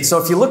can see it.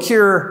 So if you look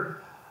here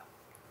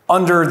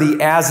under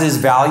the as is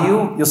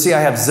value, you'll see I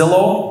have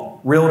Zillow,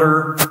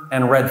 Realtor,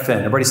 and Redfin.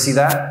 Everybody see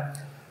that?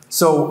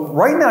 So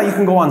right now you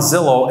can go on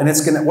Zillow and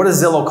it's gonna, what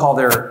does Zillow call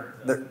their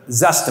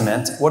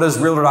Zestimate? What does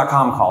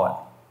Realtor.com call it?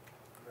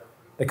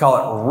 They call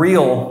it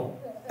Real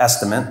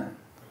Estimate.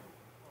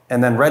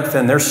 And then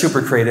Redfin, they're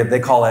super creative. They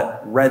call it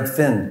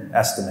Redfin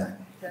Estimate.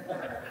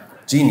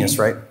 Genius,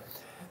 right?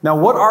 Now,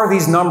 what are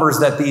these numbers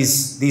that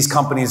these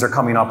companies are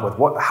coming up with?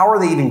 How are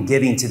they even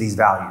getting to these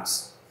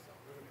values?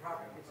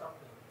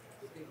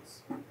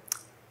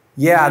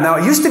 Yeah, now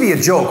it used to be a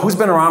joke. Who's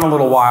been around a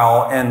little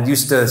while and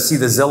used to see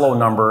the Zillow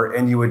number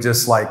and you would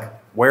just like,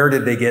 where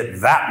did they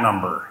get that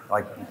number?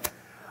 Like,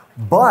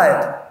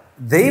 but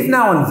they've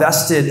now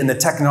invested in the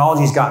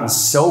technology's gotten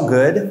so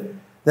good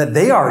that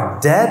they are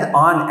dead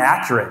on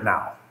accurate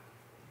now.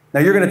 Now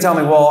you're going to tell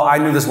me, well, I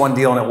knew this one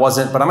deal and it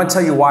wasn't, but I'm going to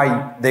tell you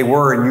why they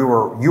were and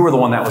you were the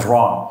one that was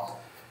wrong.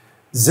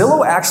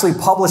 Zillow actually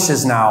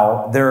publishes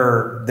now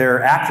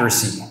their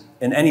accuracy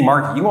in any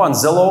market. You go on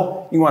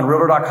Zillow, you go on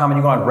Realtor.com, and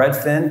you go on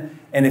Redfin,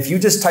 and if you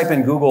just type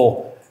in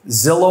Google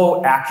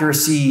Zillow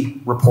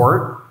accuracy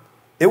report,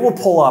 it will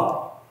pull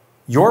up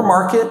your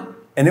market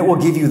and it will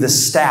give you the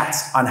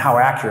stats on how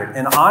accurate.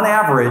 And on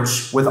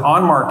average, with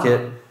on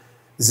market,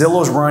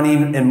 Zillow's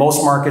running in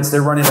most markets,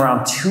 they're running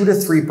around 2 to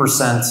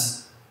 3%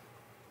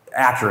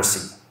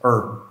 accuracy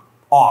or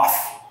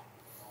off.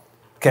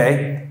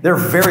 Okay? They're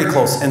very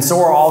close, and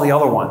so are all the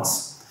other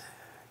ones.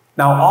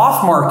 Now,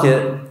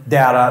 off-market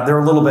data, they're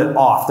a little bit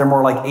off. They're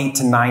more like 8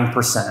 to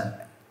 9%.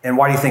 And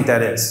why do you think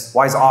that is?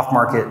 Why is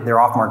their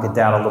off-market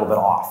data a little bit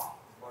off?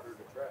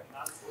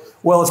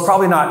 Well, it's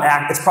probably not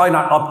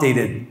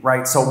updated,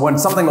 right? So when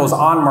something goes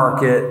on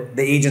market,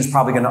 the agent's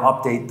probably going to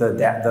update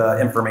the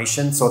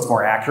information so it's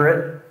more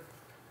accurate,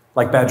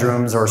 like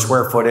bedrooms or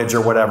square footage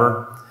or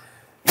whatever.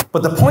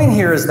 But the point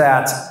here is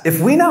that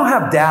if we now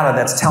have data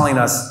that's telling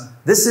us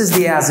this is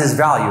the as-is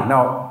value.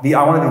 Now,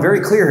 I want to be very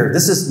clear here.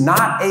 This is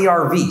not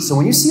ARV. So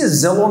when you see a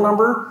Zillow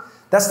number,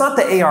 that's not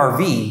the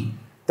ARV.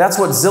 That's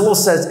what Zillow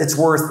says it's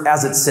worth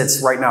as it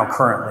sits right now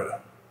currently.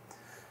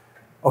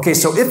 Okay,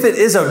 so if it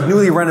is a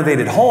newly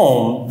renovated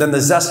home, then the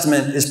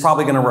Zestimate is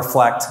probably going to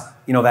reflect,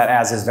 that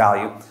as-is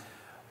value.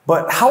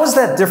 But how is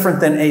that different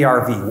than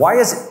ARV?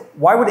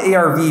 Why would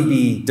ARV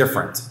be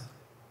different?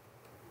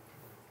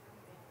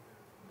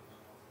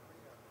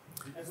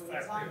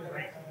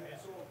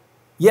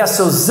 Yeah,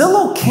 so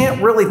Zillow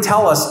can't really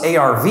tell us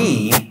ARV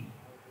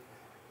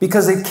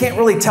because they can't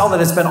really tell that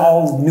it's been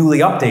all newly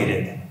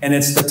updated and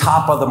it's the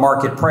top of the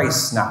market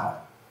price now.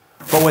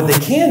 But what they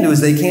can do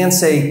is they can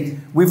say,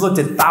 we've looked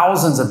at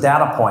thousands of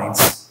data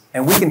points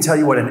and we can tell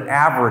you what an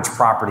average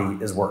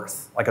property is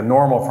worth, like a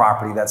normal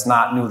property that's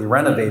not newly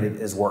renovated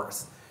is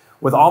worth,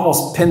 with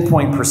almost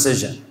pinpoint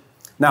precision.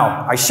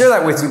 Now, I share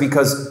that with you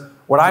because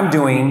what I'm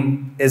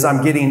doing is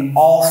I'm getting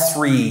all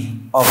three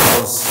of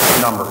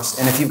those numbers.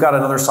 And if you've got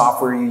another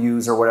software you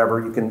use or whatever,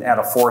 you can add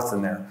a fourth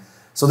in there.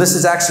 So this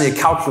is actually a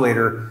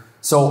calculator.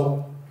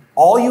 So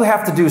all you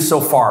have to do so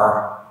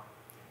far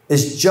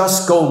is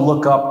just go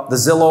look up the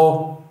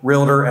Zillow,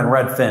 Realtor, and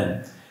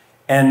Redfin.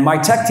 And my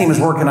tech team is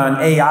working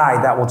on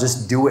AI that will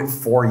just do it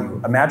for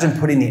you. Imagine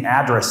putting the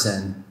address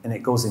in and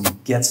it goes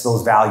and gets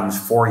those values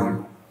for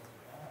you.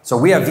 So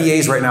we have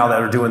VAs right now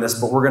that are doing this,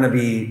 but we're going to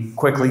be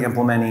quickly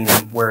implementing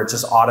where it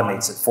just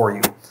automates it for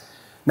you.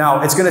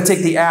 Now, it's going to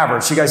take the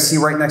average. You guys see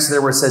right next to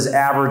there where it says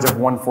average of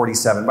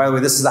 147. By the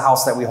way, this is the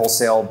house that we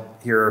wholesaled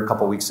here a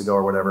couple weeks ago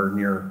or whatever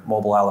near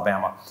Mobile,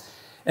 Alabama.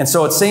 And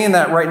so it's saying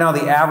that right now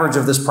the average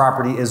of this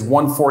property is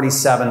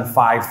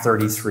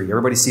 147,533.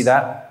 Everybody see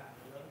that?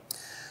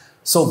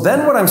 So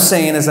then what I'm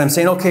saying is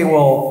okay,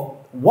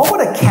 well, what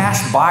would a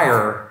cash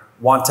buyer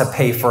want to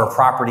pay for a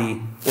property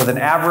with an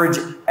average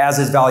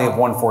as-is value of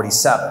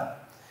 147?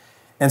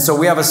 And so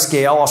we have a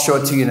scale. I'll show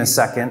it to you in a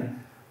second.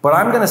 But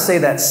I'm going to say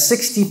that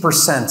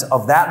 60%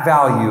 of that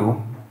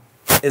value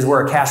is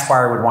where a cash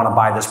buyer would want to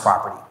buy this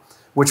property,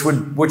 which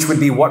would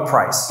be what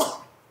price?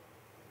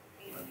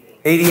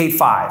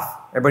 88.5.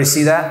 Everybody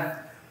see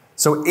that?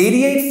 So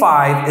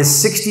 88.5 is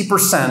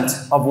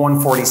 60% of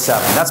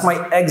 147. That's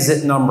my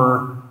exit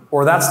number,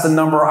 or that's the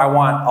number I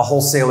want a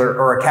wholesaler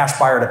or a cash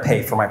buyer to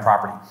pay for my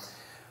property.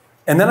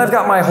 And then I've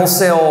got my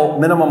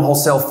minimum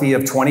wholesale fee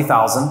of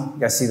 $20,000. You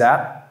guys see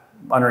that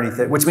underneath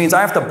it? Which means I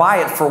have to buy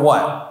it for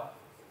what?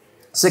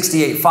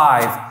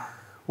 68.5,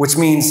 which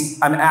means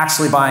I'm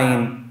actually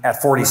buying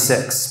at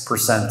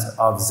 46%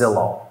 of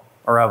Zillow,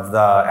 or of the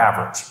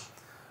average.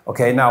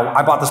 Okay, now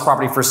I bought this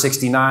property for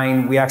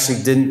 69. We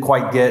actually didn't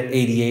quite get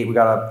 88. We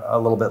got a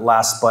little bit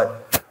less,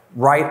 but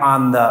right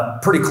on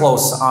pretty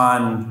close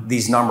on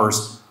these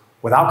numbers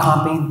without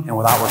comping and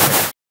without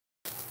repair.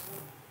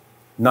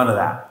 None of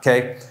that,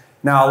 okay?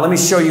 Now let me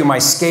show you my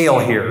scale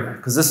here,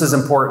 because this is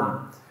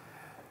important.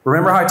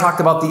 Remember how I talked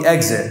about the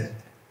exit?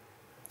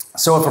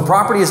 So if a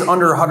property is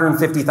under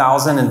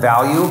 150,000 in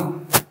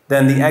value,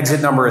 then the exit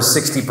number is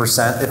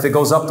 60%. If it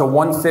goes up to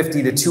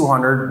 150 to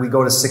 200, we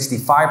go to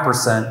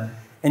 65%.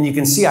 And you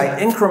can see I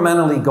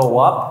incrementally go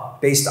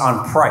up based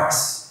on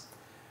price.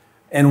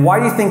 And why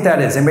do you think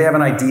that is? Anybody have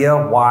an idea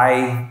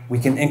why we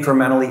can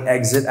incrementally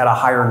exit at a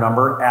higher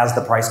number as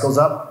the price goes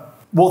up?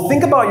 Well,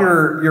 think about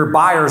your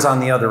buyers on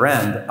the other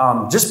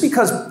end. Just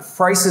because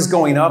price is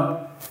going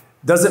up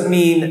doesn't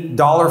mean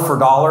dollar for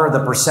dollar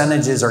the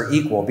percentages are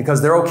equal,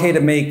 because they're okay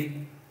to make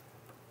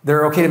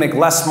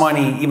less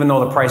money even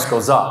though the price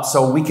goes up.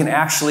 So we can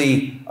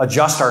actually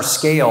adjust our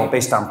scale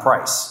based on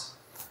price.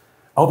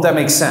 I hope that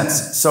makes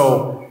sense.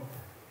 So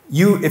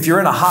if you're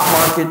in a hot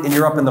market and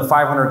you're up in the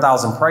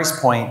 500,000 price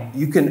point,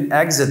 you can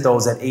exit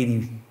those at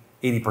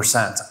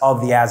 80%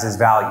 of the as-is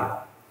value,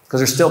 because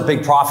there's still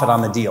big profit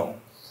on the deal.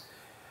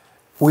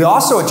 We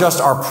also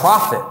adjust our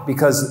profit,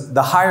 because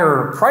the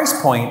higher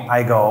price point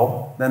I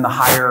go, then the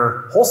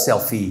higher wholesale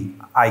fee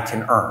I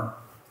can earn.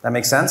 That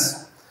makes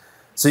sense?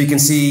 So you can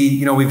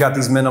see, we've got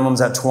these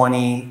minimums at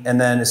 20, and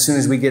then as soon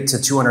as we get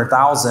to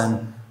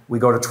 200,000, we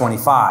go to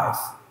 25,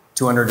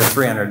 200 to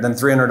 300, then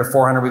 300 to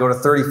 400, we go to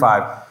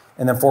 35.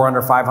 And then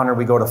 400, 500,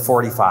 we go to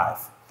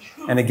 45.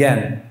 And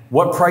again,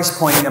 what price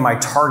point am I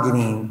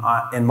targeting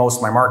in most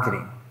of my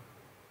marketing?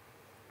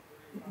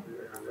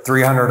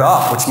 300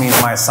 up, which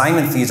means my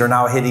assignment fees are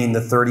now hitting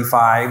the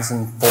 35s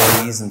and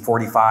 40s and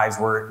 45s.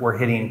 We're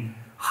hitting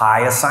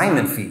high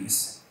assignment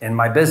fees in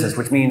my business,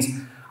 which means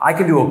I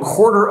can do a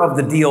quarter of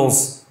the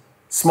deals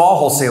small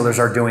wholesalers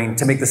are doing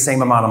to make the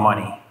same amount of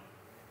money.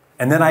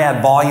 And then I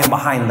add volume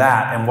behind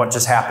that, and what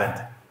just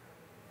happened?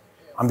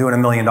 I'm doing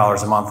 $1 million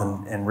a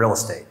month in real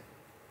estate.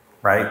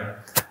 Right?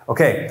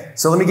 Okay,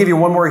 so let me give you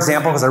one more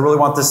example, because I really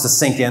want this to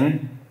sink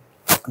in.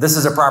 This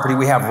is a property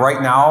we have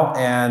right now,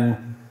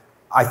 and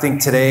I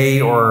think today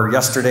or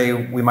yesterday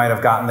we might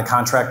have gotten the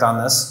contract on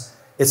this.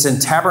 It's in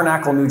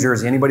Tabernacle, New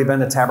Jersey. Anybody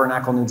been to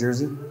Tabernacle, New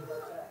Jersey?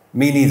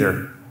 Me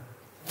neither.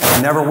 I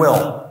never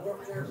will.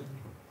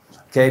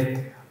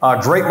 Okay,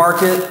 great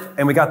market,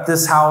 and we got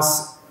this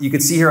house. You can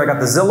see here I got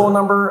the Zillow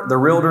number, the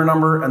Realtor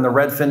number, and the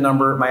Redfin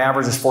number. My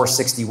average is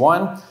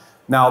 461.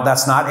 Now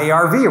that's not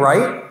ARV,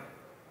 right?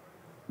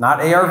 Not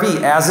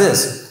ARV, as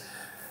is.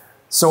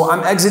 So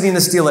I'm exiting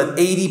this deal at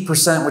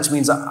 80%, which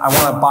means I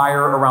want a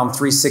buyer around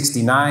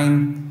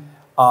 369.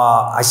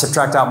 I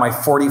subtract out my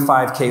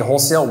 45K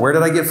wholesale. Where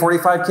did I get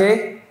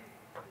 45K?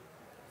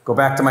 Go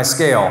back to my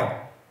scale.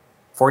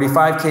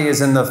 45K is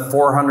in the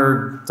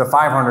 400 to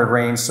 500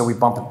 range, so we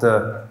bump it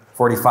to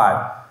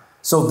 45.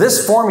 So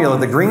this formula,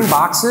 the green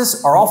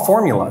boxes, are all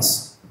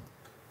formulas.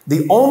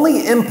 The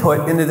only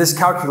input into this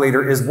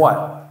calculator is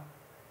what?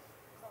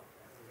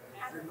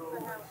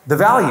 The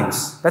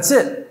values. That's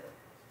it.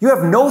 You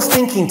have no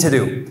thinking to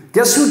do.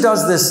 Guess who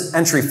does this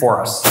entry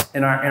for us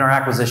in our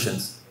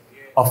acquisitions?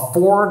 A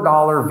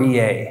 $4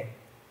 VA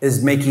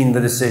is making the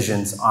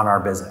decisions on our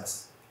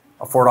business.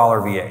 A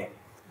 $4 VA.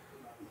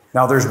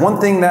 Now, there's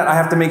one thing that I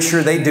have to make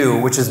sure they do,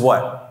 which is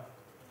what?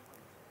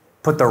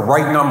 Put the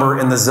right number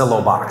in the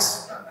Zillow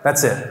box.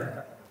 That's it.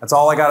 That's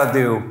all I got to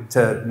do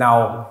to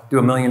now do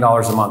 $1 million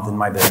a month in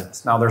my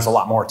business. Now, there's a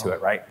lot more to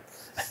it, right?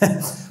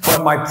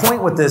 But my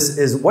point with this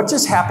is, what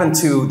just happened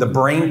to the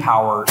brain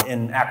power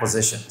in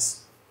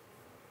acquisitions?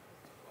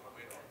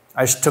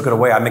 I just took it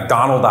away. I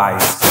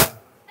McDonaldized.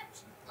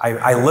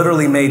 I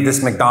literally made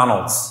this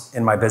McDonald's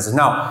in my business.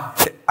 Now,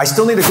 I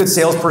still need a good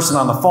salesperson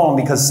on the phone,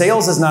 because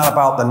sales is not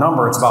about the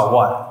number. It's about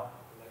what?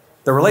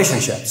 The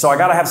relationship. So I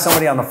got to have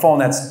somebody on the phone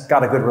that's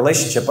got a good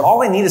relationship. But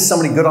all I need is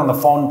somebody good on the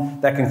phone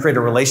that can create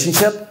a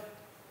relationship.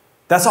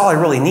 That's all I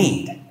really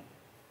need.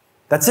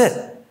 That's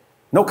it.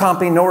 No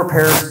comping, no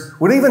repairs.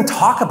 We don't even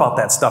talk about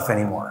that stuff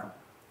anymore.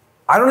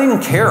 I don't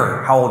even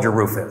care how old your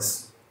roof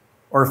is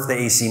or if the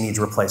AC needs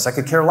replaced. I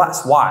could care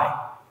less.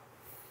 Why?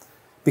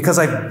 Because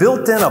I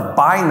built in a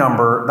buy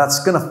number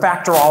that's going to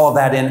factor all of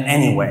that in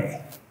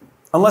anyway.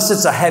 Unless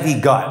it's a heavy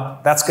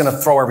gut, that's going to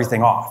throw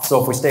everything off.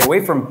 So if we stay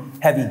away from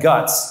heavy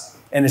guts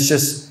and it's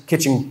just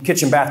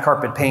kitchen, bath,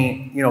 carpet,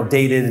 paint,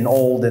 dated and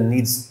old and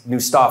needs new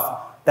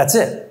stuff, that's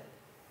it.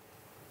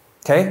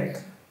 Okay?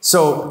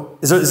 So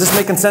is this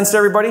making sense to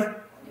everybody?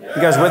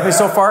 You guys with me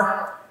so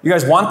far? You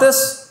guys want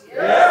this?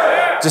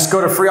 Yeah. Just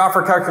go to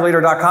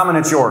freeoffercalculator.com and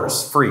it's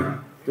yours, free.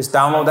 Just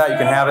download that, you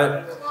can have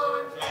it.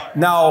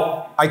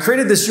 Now, I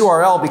created this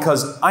URL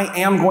because I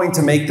am going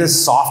to make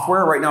this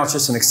software. Right now it's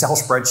just an Excel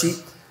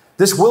spreadsheet.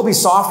 This will be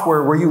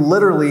software where you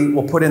literally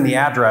will put in the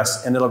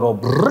address and it'll go,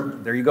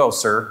 brrr, there you go,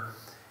 sir.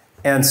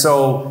 And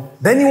so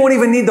then you won't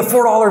even need the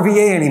 $4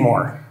 VA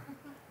anymore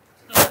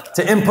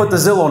to input the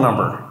Zillow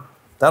number.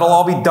 That'll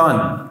all be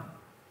done.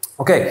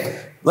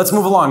 Okay. Let's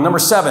move along. Number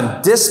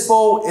 7,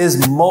 dispo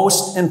is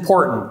most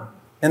important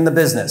in the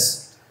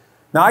business.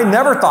 Now, I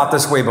never thought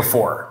this way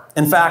before.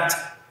 In fact,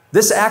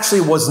 this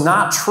actually was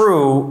not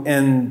true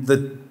in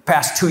the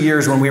past 2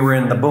 years when we were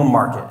in the boom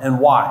market. And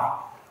why?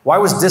 Why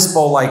was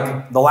dispo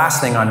like the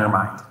last thing on your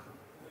mind?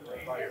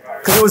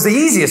 Because it was the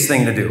easiest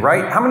thing to do,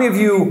 right? How many of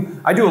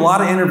you, I do a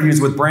lot of interviews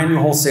with brand new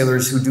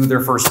wholesalers who do their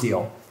first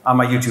deal on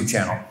my YouTube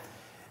channel.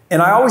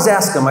 And I always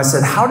ask them, I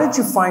said, how did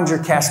you find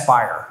your cash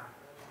buyer?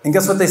 And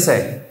guess what they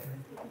say?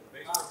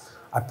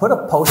 I put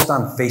a post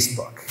on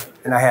Facebook,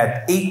 and I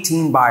had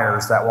 18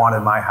 buyers that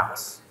wanted my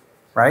house,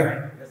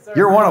 right? Yes,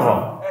 you're one of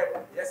them.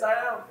 Yes, I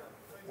am.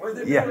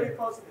 Yeah.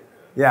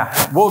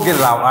 Yeah, we'll get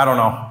it out. I don't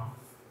know.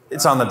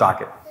 It's on the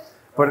docket.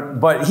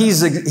 But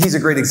he's a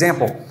great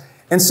example.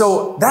 And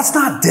so that's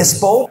not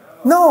dispo.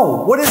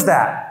 No, what is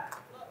that?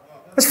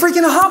 It's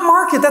freaking a hot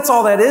market. That's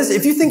all that is.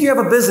 If you think you have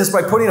a business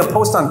by putting a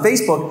post on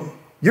Facebook,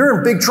 you're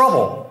in big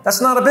trouble.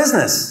 That's not a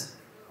business.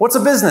 What's a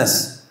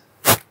business?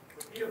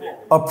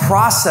 A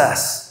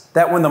process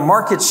that when the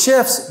market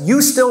shifts,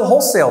 you still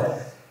wholesale.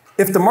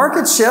 If the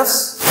market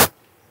shifts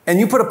and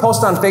you put a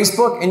post on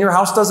Facebook and your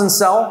house doesn't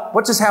sell,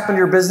 what just happened to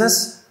your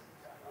business?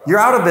 You're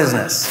out of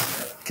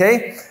business.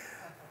 Okay?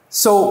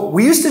 So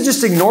we used to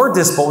just ignore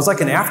dispo. It was like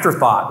an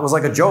afterthought. It was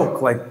like a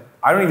joke. Like,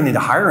 I don't even need to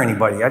hire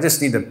anybody. I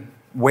just need to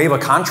wave a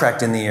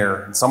contract in the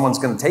air and someone's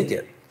going to take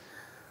it.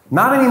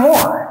 Not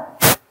anymore.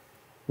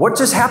 What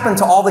just happened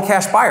to all the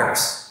cash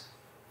buyers?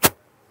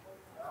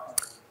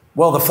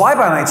 Well, the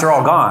fly-by-nights are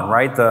all gone,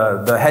 right?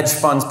 The hedge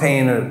funds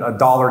paying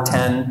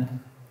 $1.10,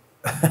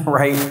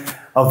 right,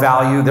 of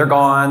value. They're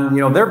gone.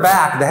 You know, they're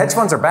back. The hedge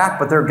funds are back,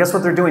 but guess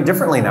what they're doing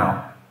differently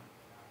now?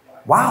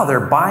 Wow, they're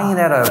buying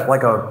at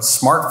a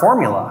smart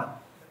formula,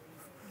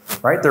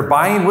 right? They're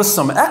buying with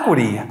some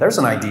equity. There's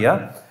an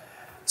idea.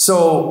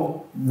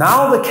 So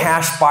now the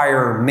cash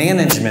buyer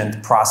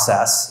management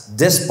process,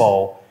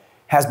 dispo,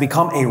 has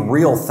become a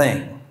real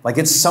thing. Like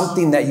it's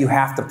something that you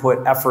have to put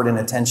effort and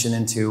attention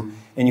into,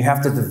 and you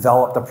have to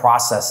develop the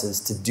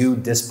processes to do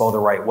dispo the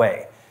right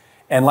way.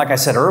 And like I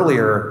said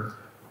earlier,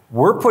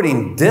 we're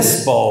putting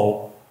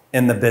dispo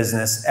in the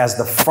business as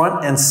the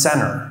front and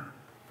center,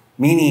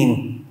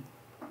 meaning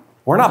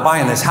we're not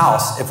buying this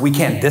house if we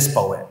can't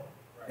dispo it.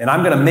 And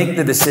I'm going to make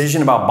the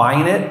decision about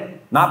buying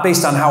it, not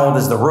based on how old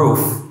is the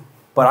roof,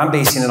 but I'm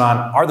basing it on,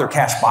 are there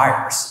cash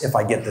buyers if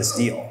I get this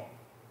deal?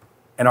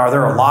 And are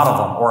there a lot of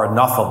them or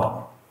enough of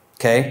them?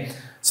 Okay?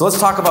 So let's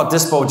talk about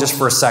dispo just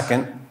for a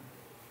second.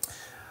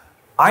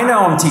 I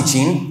now am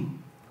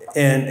teaching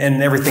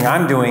in everything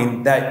I'm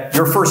doing that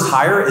your first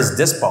hire is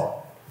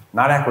dispo,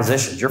 not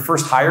acquisitions. Your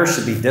first hire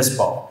should be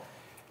dispo.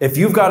 If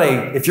you're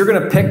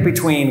going to pick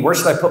between where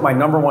should I put my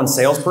number one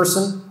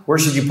salesperson, where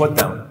should you put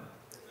them?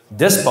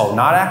 Dispo,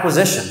 not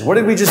acquisitions. What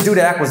did we just do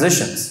to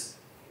acquisitions?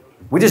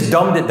 We just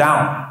dumbed it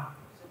down,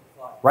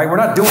 right? We're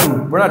not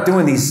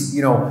doing these,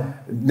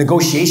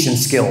 negotiation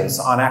skills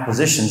on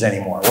acquisitions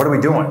anymore. What are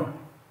we doing?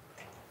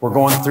 We're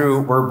going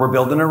through, we're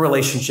building a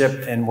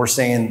relationship and we're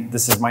saying,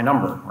 this is my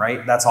number,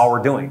 right? That's all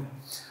we're doing.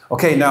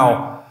 Okay,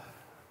 now,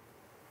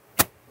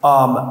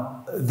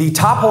 the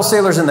top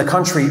wholesalers in the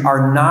country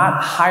are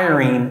not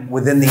hiring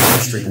within the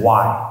industry.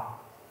 Why?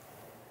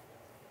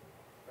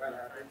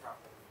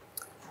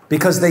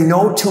 Because they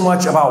know too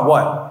much about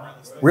what?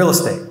 Real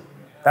estate.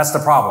 That's the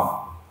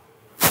problem.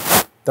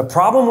 The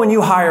problem when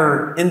you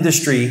hire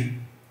industry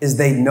is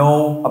they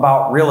know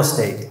about real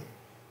estate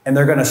and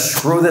they're going to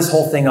screw this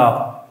whole thing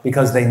up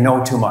because they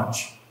know too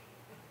much.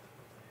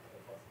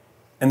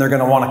 And they're going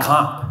to want a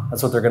comp.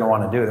 That's what they're going to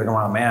want to do. They're going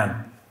to want,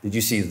 man, did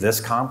you see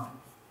this comp?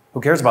 Who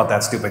cares about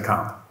that stupid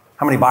comp?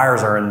 How many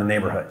buyers are in the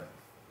neighborhood?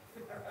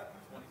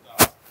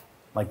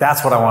 Like,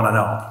 that's what I want to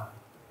know,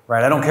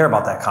 right? I don't care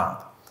about that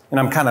comp. And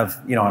I'm kind of,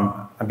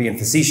 I'm being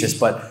facetious,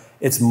 but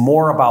it's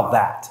more about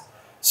that.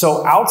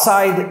 So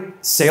outside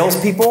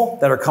salespeople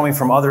that are coming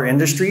from other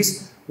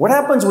industries, what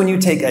happens when you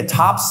take a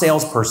top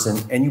salesperson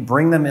and you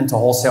bring them into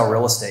wholesale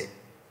real estate?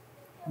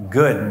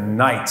 Good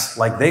night.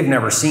 Like, they've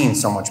never seen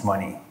so much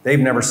money. They've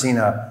never seen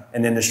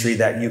an industry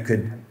that you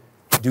could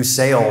do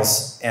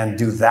sales and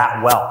do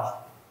that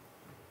well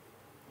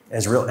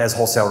as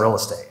wholesale real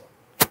estate.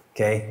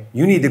 Okay?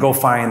 You need to go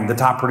find the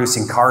top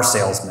producing car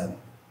salesman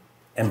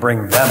and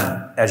bring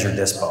them as your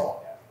dispo.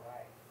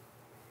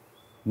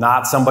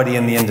 Not somebody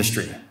in the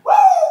industry.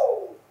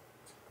 Woo!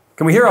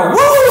 Can we hear a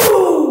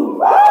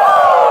woo?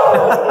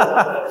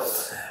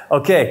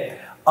 Okay.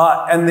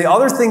 And the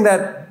other thing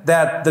that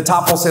the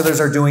top wholesalers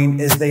are doing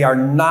is they are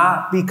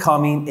not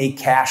becoming a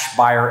cash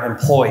buyer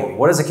employee.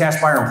 What is a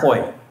cash buyer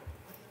employee?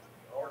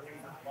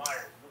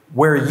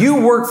 Where you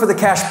work for the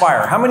cash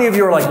buyer. How many of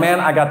you are like, man,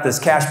 I got this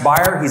cash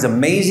buyer. He's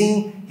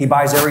amazing. He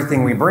buys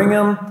everything we bring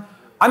him.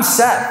 I'm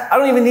set. I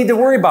don't even need to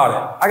worry about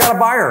it. I got a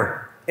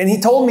buyer. And he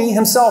told me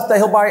himself that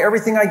he'll buy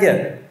everything I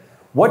get.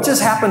 What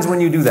just happens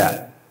when you do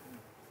that?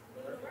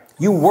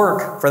 You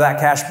work for that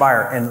cash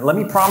buyer. And let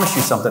me promise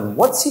you something.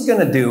 What's he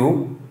going to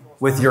do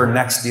with your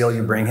next deal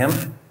you bring him?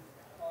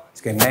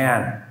 He's going,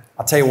 man,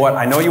 I'll tell you what.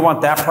 I know you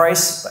want that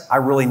price, but I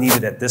really need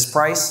it at this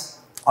price.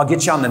 I'll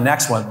get you on the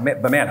next one.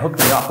 But man, hook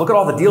me up. Look at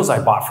all the deals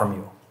I bought from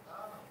you.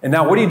 And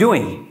now what are you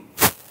doing?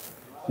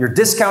 You're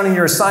discounting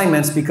your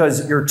assignments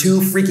because you're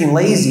too freaking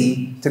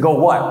lazy to go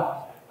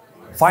what?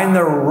 Find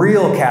the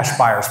real cash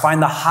buyers.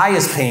 Find the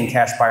highest paying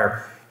cash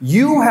buyer.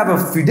 You have a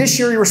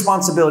fiduciary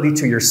responsibility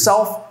to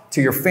yourself,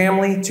 to your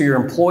family, to your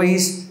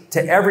employees,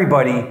 to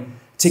everybody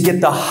to get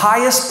the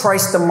highest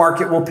price the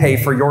market will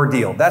pay for your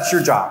deal. That's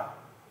your job.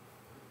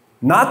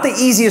 Not the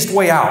easiest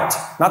way out.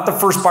 Not the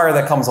first buyer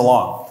that comes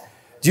along.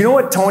 Do you know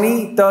what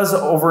Tony does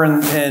over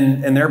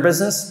in their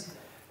business?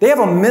 They have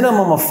a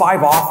minimum of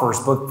 5 offers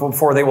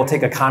before they will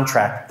take a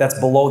contract that's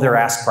below their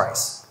ask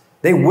price.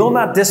 They will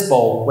not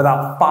dispo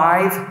without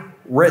 5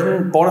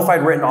 bona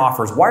fide written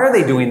offers. Why are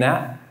they doing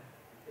that?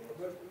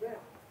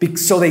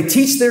 So they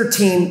teach their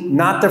team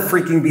not to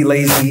freaking be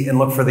lazy and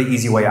look for the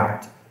easy way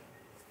out.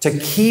 To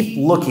keep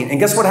looking. And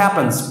guess what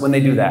happens when they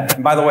do that?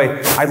 And by the way,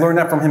 I learned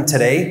that from him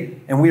today,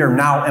 and we are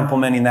now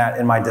implementing that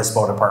in my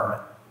dispo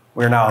department.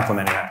 We are now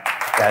implementing that.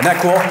 Yeah, isn't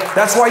that cool?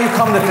 That's why you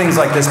come to things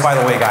like this, by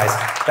the way, guys.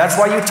 That's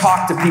why you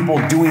talk to people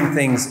doing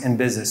things in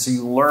business, so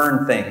you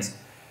learn things.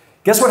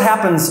 Guess what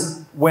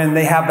happens when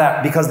they have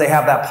that, because they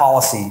have that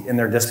policy in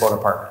their dispo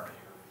department?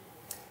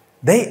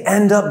 They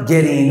end up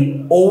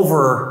getting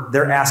over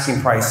their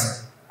asking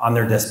price on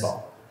their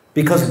dispo.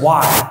 Because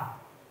why?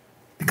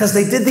 Because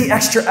they did the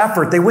extra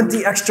effort. They went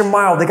the extra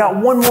mile. They got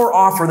one more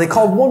offer. They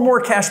called one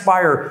more cash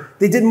buyer.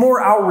 They did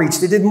more outreach.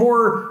 They did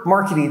more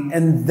marketing.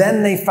 And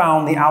then they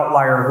found the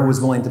outlier who was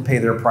willing to pay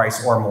their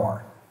price or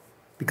more.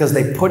 Because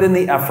they put in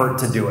the effort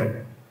to do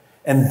it.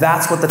 And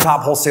that's what the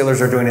top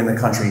wholesalers are doing in the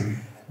country.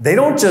 They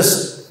don't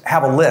just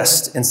have a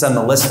list and send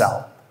the list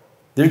out.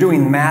 They're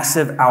doing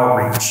massive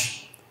outreach.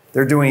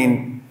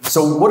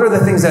 So what are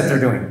the things that they're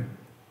doing?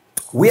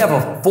 We have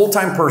a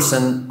full-time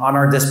person on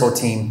our dispo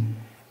team,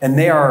 and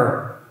they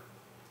are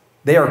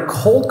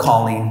cold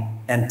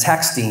calling and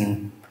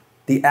texting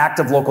the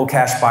active local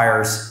cash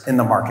buyers in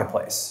the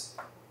marketplace.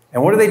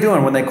 And what are they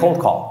doing when they cold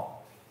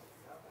call?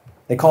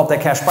 They call up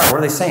that cash buyer. What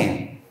are they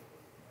saying?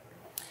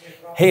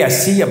 Hey, I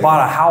see you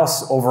bought a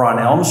house over on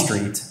Elm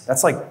Street.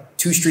 That's like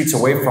 2 streets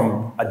away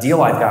from a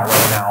deal I've got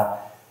right now.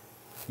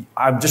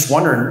 I'm just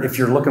wondering if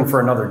you're looking for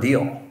another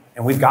deal.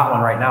 And we've got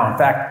one right now. In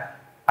fact,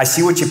 I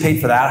see what you paid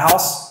for that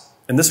house,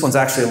 and this one's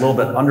actually a little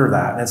bit under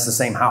that, and it's the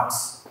same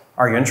house.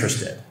 Are you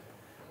interested?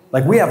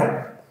 Like, we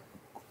have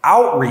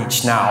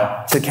outreach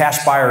now to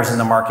cash buyers in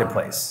the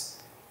marketplace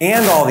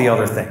and all the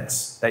other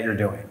things that you're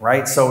doing,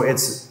 right? So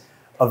it's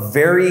a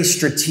very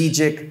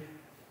strategic,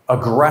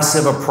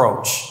 aggressive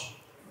approach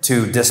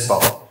to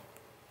dispo.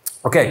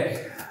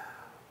 Okay,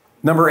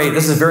 number 8,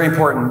 this is very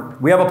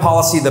important. We have a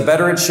policy, the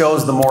better it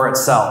shows, the more it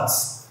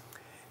sells.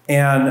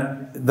 And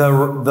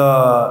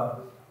the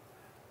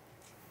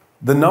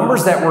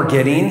numbers that we're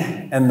getting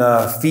and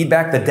the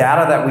feedback, the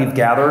data that we've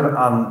gathered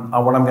on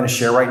what I'm going to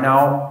share right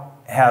now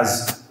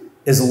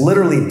is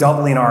literally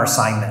doubling our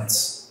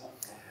assignments.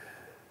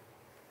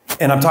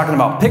 And I'm talking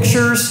about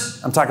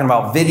pictures, I'm talking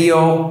about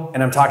video,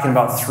 and I'm talking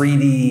about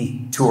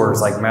 3D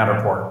tours like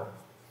Matterport.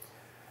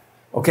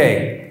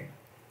 Okay,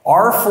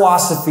 our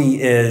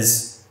philosophy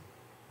is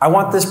I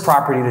want this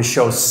property to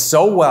show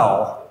so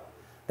well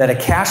that a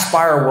cash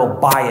buyer will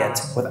buy it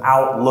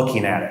without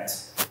looking at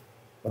it.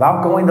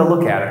 Without going to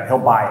look at it, he'll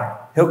buy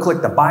it. He'll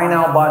click the buy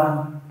now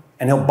button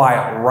and he'll buy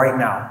it right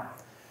now.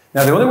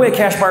 Now, the only way a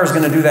cash buyer is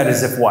going to do that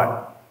is if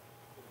what?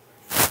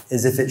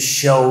 Is if it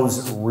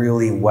shows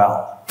really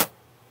well.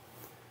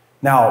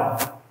 Now,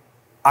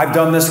 I've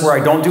done this where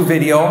I don't do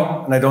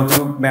video and I don't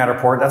do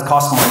Matterport. That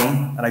costs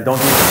money, and I don't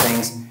do these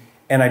things.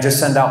 And I just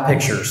send out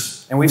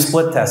pictures. And we've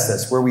split test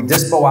this where we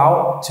dispo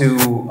out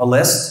to a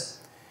list.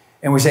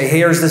 And we say, hey,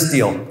 here's this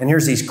deal. And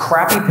here's these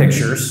crappy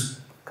pictures,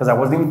 because I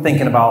wasn't even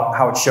thinking about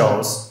how it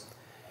shows.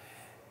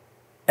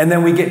 And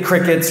then we get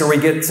crickets or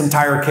we get some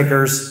tire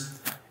kickers.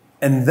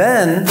 And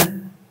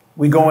then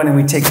we go in and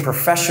we take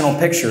professional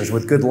pictures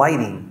with good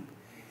lighting.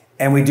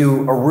 And we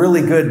do a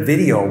really good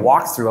video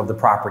walkthrough of the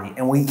property.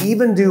 And we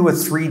even do a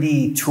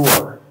 3D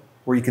tour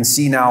where you can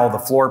see now the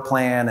floor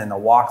plan and the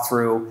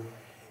walkthrough.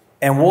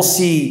 And we'll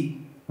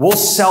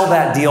sell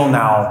that deal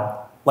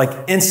now like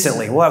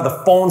instantly. We'll have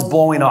the phones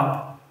blowing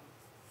up.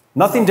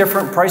 Nothing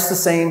different, price the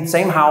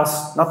same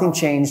house, nothing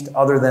changed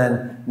other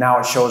than now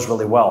it shows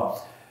really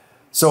well.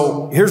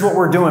 So here's what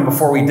we're doing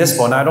before we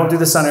dispo. Now, I don't do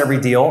this on every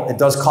deal. It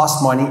does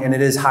cost money and it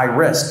is high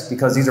risk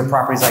because these are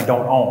properties I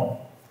don't own.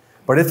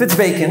 But if it's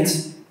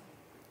vacant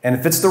and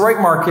if it's the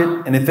right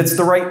market and if it's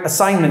the right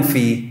assignment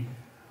fee,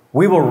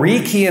 we will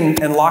rekey and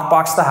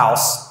lockbox the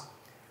house.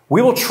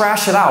 We will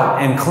trash it out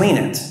and clean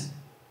it.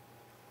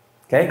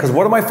 Okay, because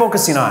what am I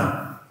focusing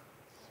on?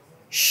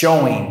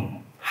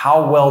 Showing.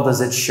 How well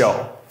does it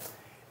show?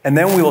 And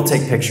then we will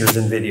take pictures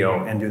and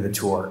video and do the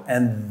tour.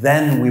 And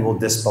then we will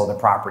dispo the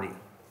property.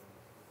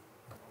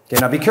 Okay,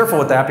 now be careful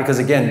with that because,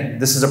 again,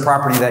 this is a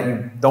property that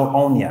you don't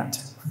own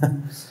yet.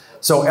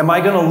 So am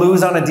I going to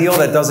lose on a deal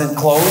that doesn't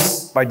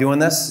close by doing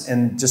this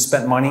and just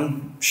spent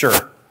money? Sure.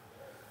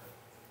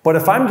 But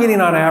if I'm getting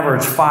on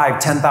average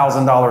 $5,000,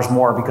 $10,000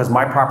 more because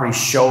my property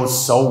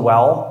shows so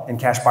well and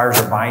cash buyers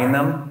are buying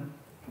them,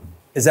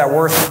 is that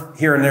worth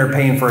here and there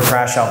paying for a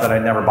trash out that I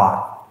never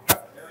bought?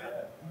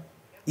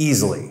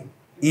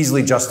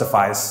 Easily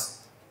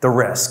justifies the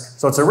risk.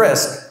 So it's a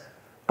risk,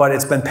 but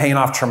it's been paying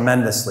off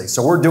tremendously.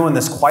 So we're doing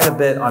this quite a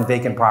bit on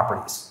vacant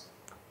properties.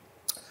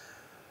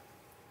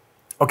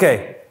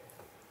 Okay.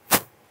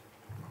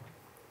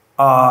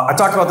 I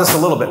talked about this a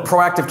little bit.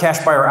 Proactive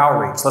cash buyer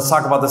outreach. Let's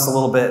talk about this a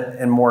little bit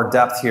in more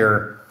depth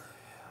here.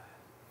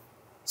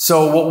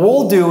 So what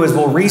we'll do is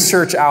we'll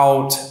research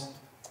out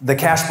the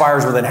cash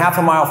buyers within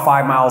 1/2 mile,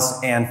 5 miles,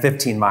 and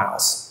 15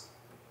 miles.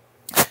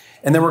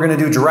 And then we're going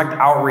to do direct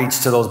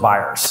outreach to those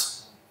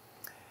buyers.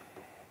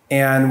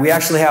 And we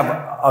actually have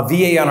a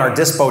VA on our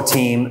dispo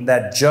team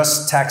that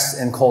just texts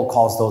and cold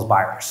calls those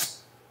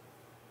buyers.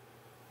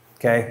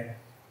 Okay?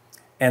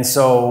 And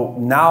so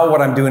now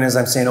what I'm doing is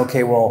I'm saying,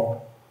 okay,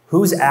 well,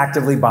 who's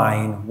actively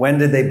buying? When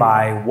did they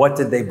buy? What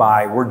did they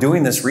buy? We're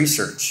doing this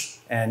research,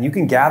 and you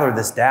can gather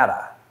this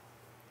data.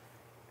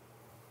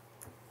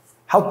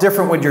 How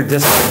different would your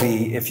dispo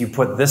be if you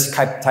put this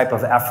type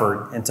of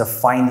effort into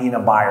finding a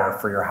buyer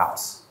for your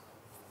house?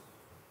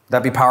 Would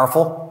that be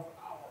powerful?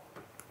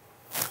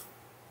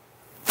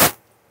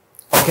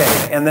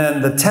 Okay, and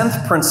then the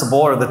 10th principle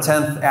or the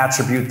 10th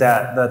attribute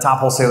that the top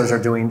wholesalers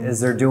are doing is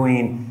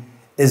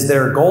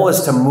their goal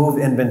is to move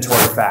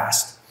inventory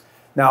fast.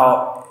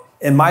 Now,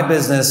 in my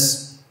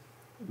business,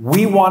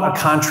 we want a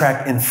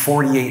contract in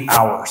 48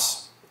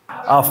 hours.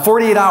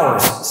 48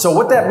 hours. So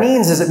what that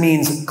means is it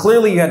means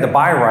clearly you had to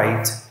buy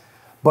right,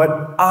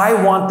 but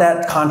I want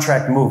that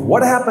contract moved.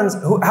 What happens,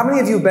 how many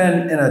of you have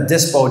been in a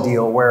dispo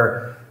deal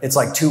where it's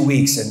like 2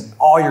 weeks and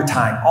all your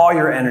time, all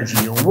your energy,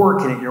 you're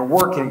working it, you're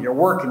working it, you're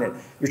working it.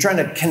 You're trying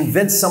to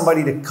convince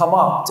somebody to come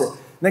up to,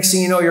 next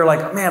thing you know, you're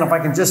like, man, if I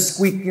can just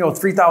squeak,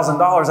 $3,000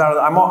 out of it,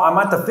 I'm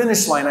at the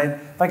finish line.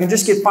 If I can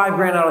just get $5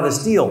 grand out of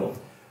this deal.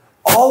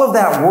 All of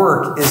that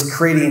work is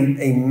creating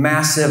a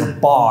massive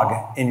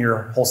bog in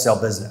your wholesale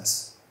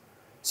business.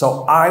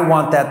 So I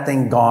want that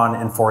thing gone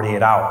in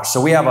 48 hours.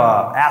 So we have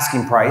a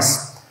asking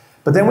price,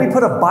 but then we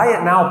put a buy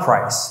it now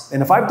price.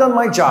 And if I've done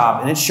my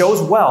job and it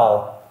shows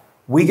well,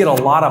 we get a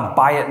lot of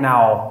buy it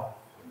now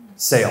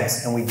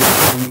sales. And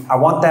I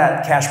want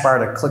that cash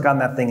buyer to click on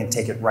that thing and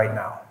take it right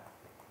now.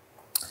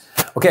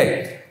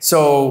 Okay,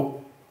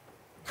 so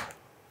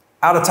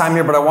out of time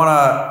here, but I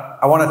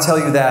want to tell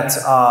you that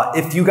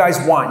if you guys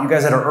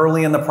that are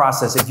early in the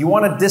process, if you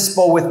want to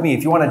dispo with me,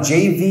 if you want to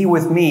JV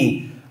with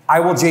me, I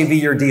will JV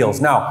your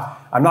deals. Now,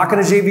 I'm not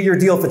going to JV your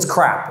deal if it's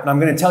crap, and I'm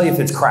going to tell you if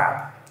it's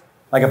crap.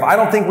 Like if I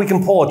don't think we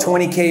can pull a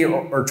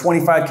 20K or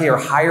 25K or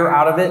higher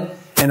out of it,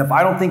 and if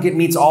I don't think it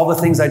meets all the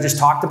things I just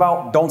talked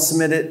about, don't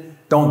submit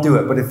it, don't do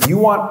it. But if you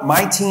want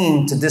my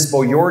team to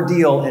dispo your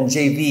deal in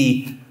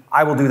JV,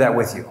 I will do that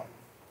with you.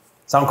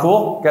 Sound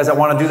cool? You guys that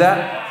want to do that?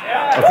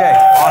 Yeah. Okay,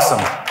 awesome.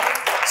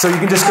 So you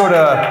can just go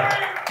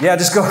to,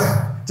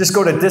 just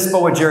go to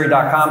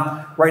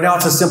dispowithjerry.com. Right now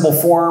it's a simple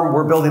form.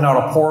 We're building out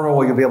a portal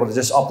where you'll be able to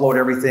just upload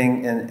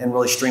everything and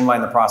really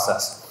streamline the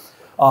process.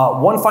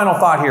 One final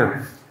thought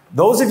here.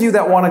 Those of you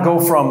that want to go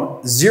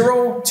from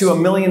 $0 to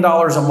 $1 million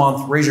a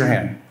month, raise your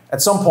hand.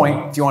 At some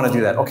point, if you want to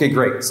do that. Okay,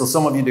 great. So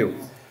some of you do.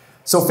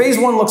 So phase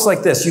one looks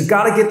like this. You've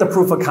got to get the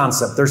proof of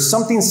concept. There's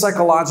something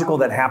psychological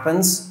that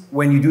happens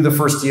when you do the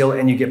first deal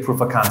and you get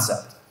proof of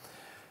concept.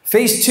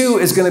 Phase two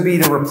is going to be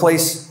to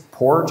replace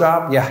poor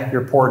job. Yeah,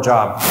 your poor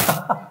job.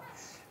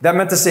 That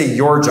meant to say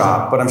your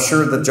job, but I'm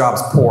sure the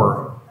job's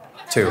poor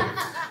too.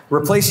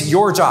 Replace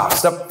your job.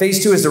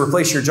 Phase two is to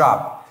replace your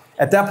job.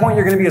 At that point,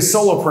 you're going to be a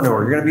solopreneur.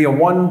 You're going to be a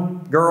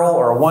one girl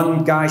or a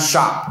one guy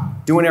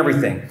shop doing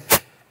everything.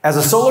 As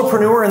a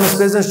solopreneur in this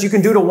business, you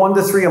can do to 1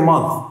 to 3 a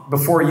month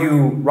before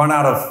you run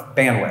out of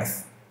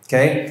bandwidth,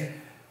 okay?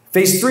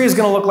 Phase three is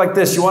going to look like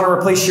this. You want to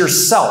replace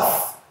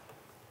yourself.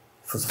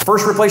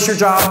 First replace your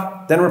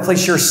job, then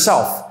replace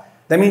yourself.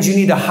 That means you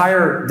need to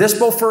hire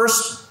dispo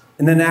first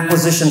and then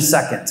acquisition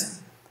second.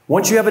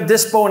 Once you have a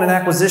dispo and an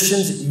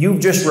acquisitions, you've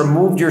just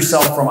removed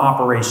yourself from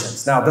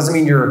operations. Now, it doesn't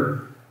mean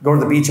you're going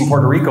to the beach in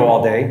Puerto Rico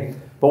all day,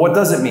 but what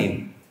does it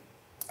mean?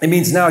 It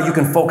means now you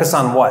can focus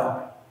on what?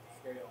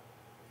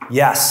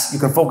 Yes, you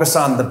can focus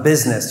on the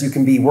business. You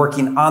can be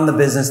working on the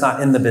business,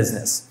 not in the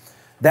business.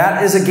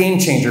 That is a game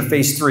changer,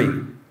 phase three.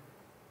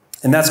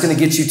 And that's going to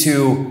get you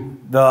to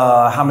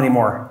the, how many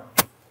more?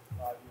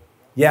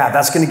 Yeah,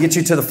 that's going to get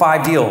you to the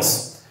 5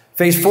 deals.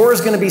 Phase four is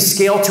going to be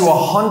scaled to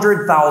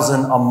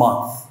 100,000 a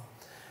month.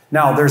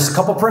 Now, there's a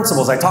couple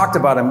principles. I talked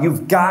about them.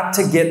 You've got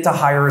to get to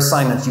higher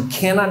assignments. You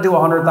cannot do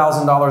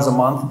 $100,000 a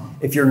month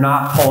if you're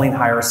not pulling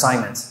higher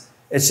assignments.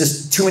 It's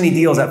just too many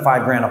deals at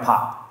 $5 grand a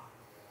pop.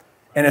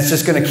 And it's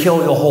just going to kill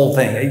the whole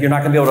thing. You're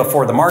not going to be able to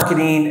afford the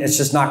marketing. It's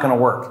just not going to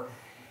work.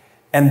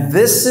 And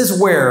this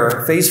is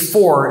where phase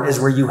four is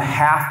where you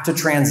have to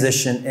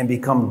transition and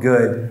become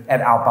good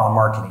at outbound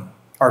marketing.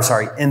 Or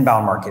sorry,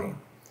 inbound marketing.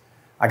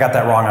 I got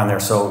that wrong on there.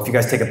 So if you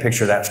guys take a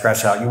picture of that, scratch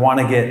it out. You want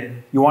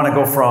to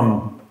go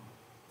from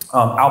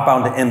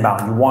outbound to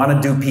inbound. You want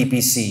to do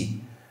PPC.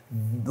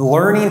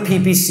 Learning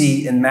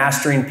PPC and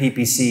mastering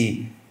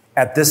PPC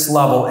at this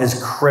level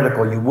is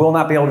critical. You will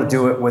not be able to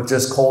do it with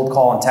just cold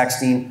call and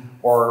texting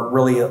or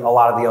really a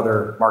lot of the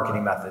other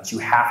marketing methods. You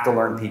have to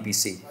learn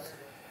PPC.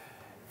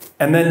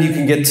 And then you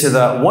can get to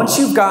the, once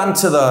you've gotten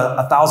to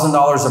the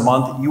 $1,000 a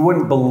month, you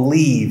wouldn't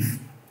believe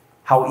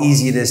how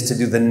easy it is to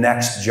do the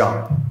next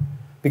jump.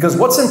 Because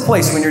what's in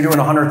place when you're doing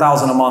 $100,000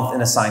 a month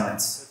in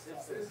assignments?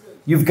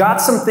 You've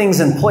got some things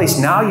in place.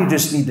 Now you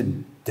just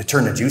need to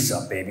turn the juice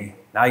up, baby.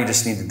 Now you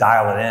just need to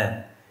dial it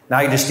in.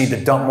 Now you just need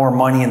to dump more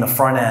money in the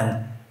front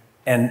end,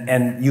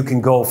 and you can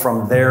go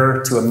from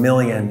there to $1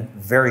 million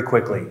very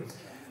quickly.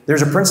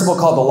 There's a principle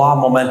called the law of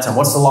momentum.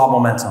 What's the law of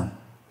momentum?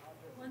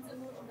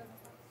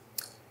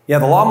 Yeah,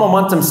 the law of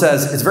momentum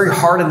says it's very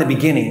hard in the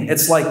beginning.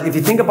 It's like if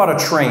you think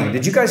about a train.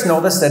 Did you guys know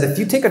this? That if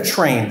you take a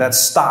train that's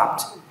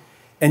stopped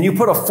and you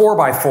put a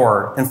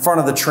 4x4 in front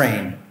of the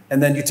train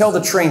and then you tell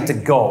the train to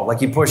go,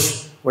 like you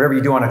push whatever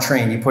you do on a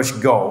train, you push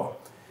go.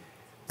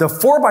 The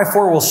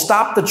 4x4 will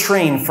stop the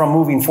train from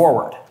moving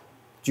forward.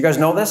 Do you guys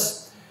know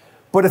this?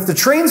 But if the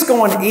train's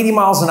going 80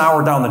 miles an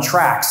hour down the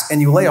tracks and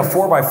you lay a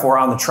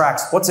 4x4 on the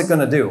tracks, what's it going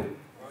to do?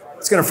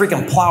 It's going to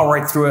freaking plow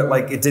right through it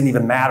like it didn't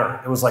even matter.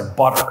 It was like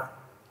butter.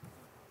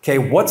 Okay,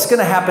 what's going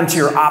to happen to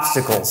your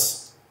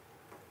obstacles?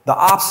 The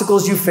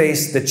obstacles you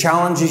face, the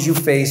challenges you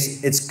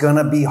face, it's going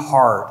to be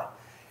hard.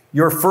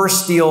 Your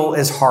first deal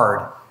is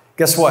hard.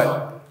 Guess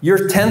what?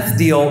 Your 10th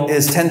deal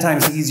is 10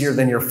 times easier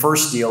than your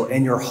first deal,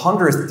 and your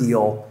 100th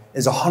deal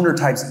is 100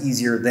 times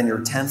easier than your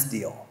 10th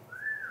deal.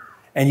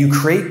 And you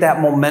create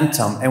that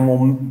momentum,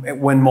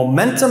 and when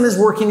momentum is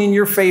working in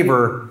your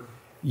favor,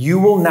 you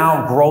will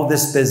now grow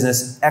this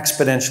business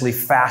exponentially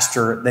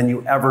faster than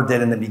you ever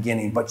did in the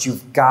beginning, but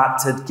you've got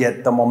to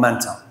get the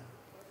momentum.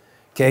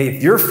 Okay,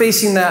 if you're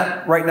facing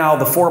that right now,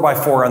 the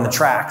 4x4 on the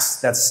tracks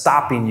that's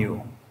stopping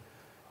you,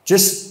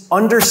 just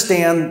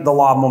understand the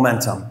law of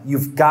momentum.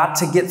 You've got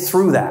to get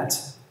through that.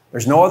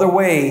 There's no other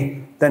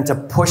way than to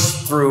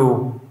push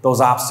through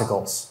those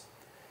obstacles.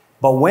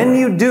 But when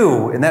you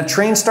do, and that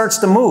train starts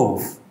to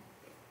move,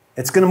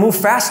 it's going to move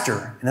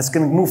faster, and it's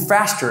going to move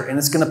faster, and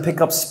it's going to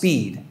pick up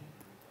speed.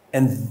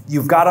 And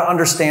you've got to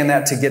understand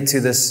that to get to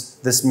this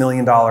 $1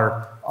 million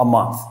a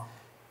month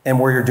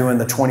and where you're doing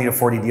the 20 to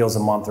 40 deals a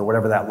month or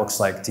whatever that looks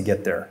like to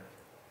get there.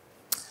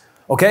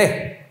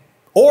 Okay.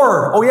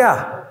 Or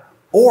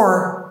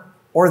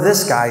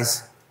this,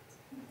 guys,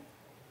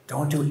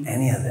 don't do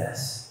any of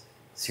this.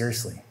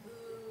 Seriously.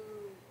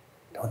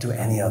 Don't do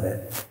any of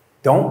it.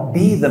 Don't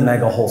be the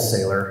mega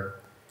wholesaler.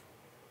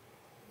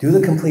 Do the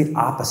complete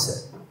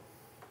opposite.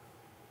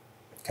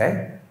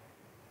 Okay?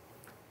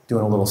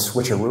 Doing a little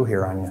switcheroo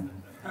here on you.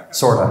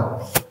 Sort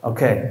of.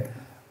 Okay.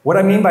 What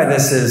I mean by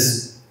this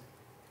is,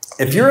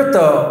 if you're at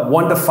the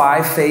 1 to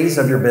 5 phase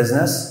of your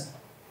business,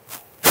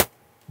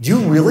 do you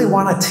really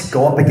want to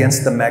go up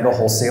against the mega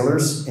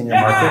wholesalers in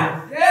your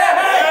market?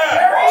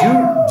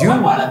 Do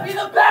you want to be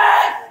the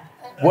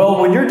best? Well,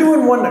 when you're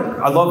doing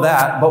I love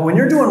that, but when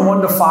you're doing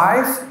 1 to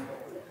 5,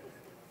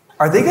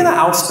 are they going to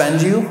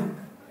outspend you?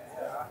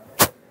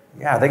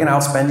 Yeah, are they going to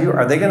outspend you?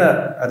 Are they going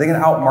to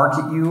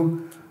outmarket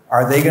you?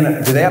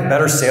 Do they have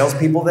better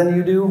salespeople than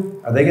you do?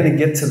 Are they going to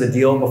get to the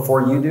deal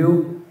before you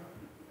do?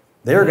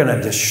 They're going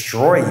to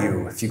destroy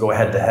you if you go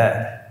head to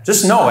head.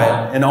 Just know it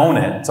and own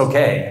it. It's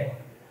okay.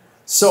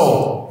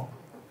 So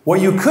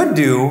what you could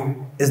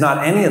do is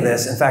not any of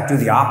this. In fact, do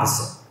the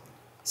opposite.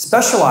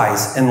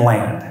 Specialize in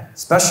land.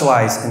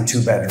 Specialize in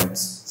 2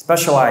 bedrooms.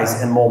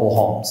 Specialize in mobile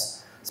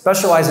homes.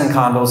 Specialize in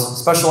condos.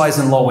 Specialize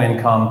in low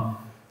income.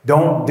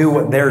 Don't do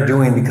what they're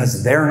doing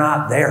because they're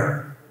not there.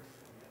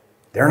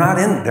 They're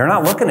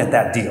not looking at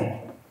that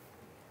deal.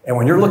 And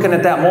when you're looking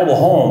at that mobile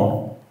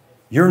home,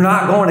 you're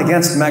not going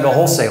against mega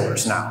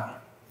wholesalers now.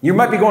 You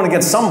might be going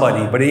against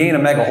somebody, but he ain't a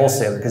mega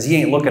wholesaler because he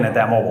ain't looking at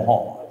that mobile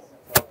home.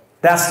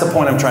 That's the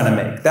point I'm trying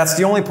to make. That's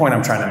the only point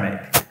I'm trying to make.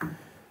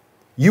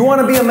 You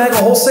want to be a mega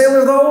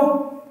wholesaler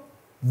though?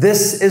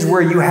 This is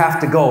where you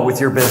have to go with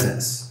your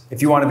business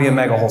if you want to be a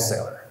mega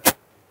wholesaler.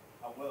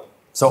 I will.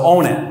 So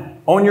own it.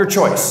 Own your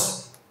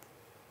choice.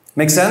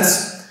 Make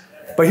sense?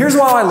 But here's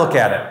how I look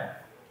at it.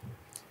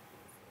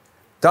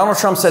 Donald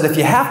Trump said, if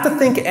you have to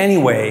think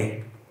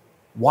anyway,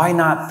 why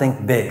not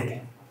think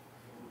big?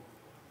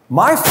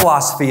 My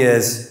philosophy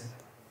is,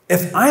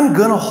 if I'm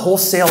going to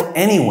wholesale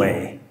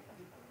anyway,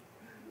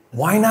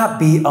 why not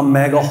be a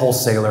mega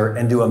wholesaler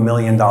and do $1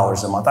 million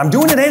a month? I'm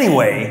doing it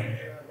anyway.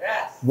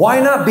 Why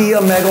not be a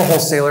mega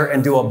wholesaler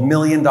and do $1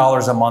 million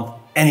a month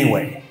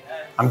anyway?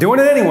 I'm doing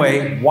it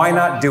anyway. Why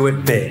not do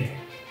it big?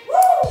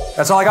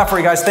 That's all I got for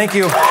you guys. Thank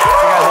you. See you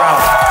guys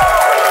around.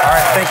 All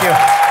right. Thank you.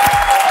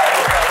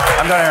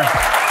 I'm done here.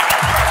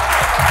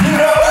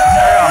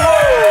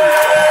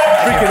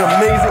 Freaking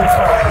amazing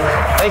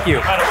stuff. Thank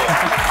you.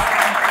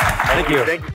 Thank you.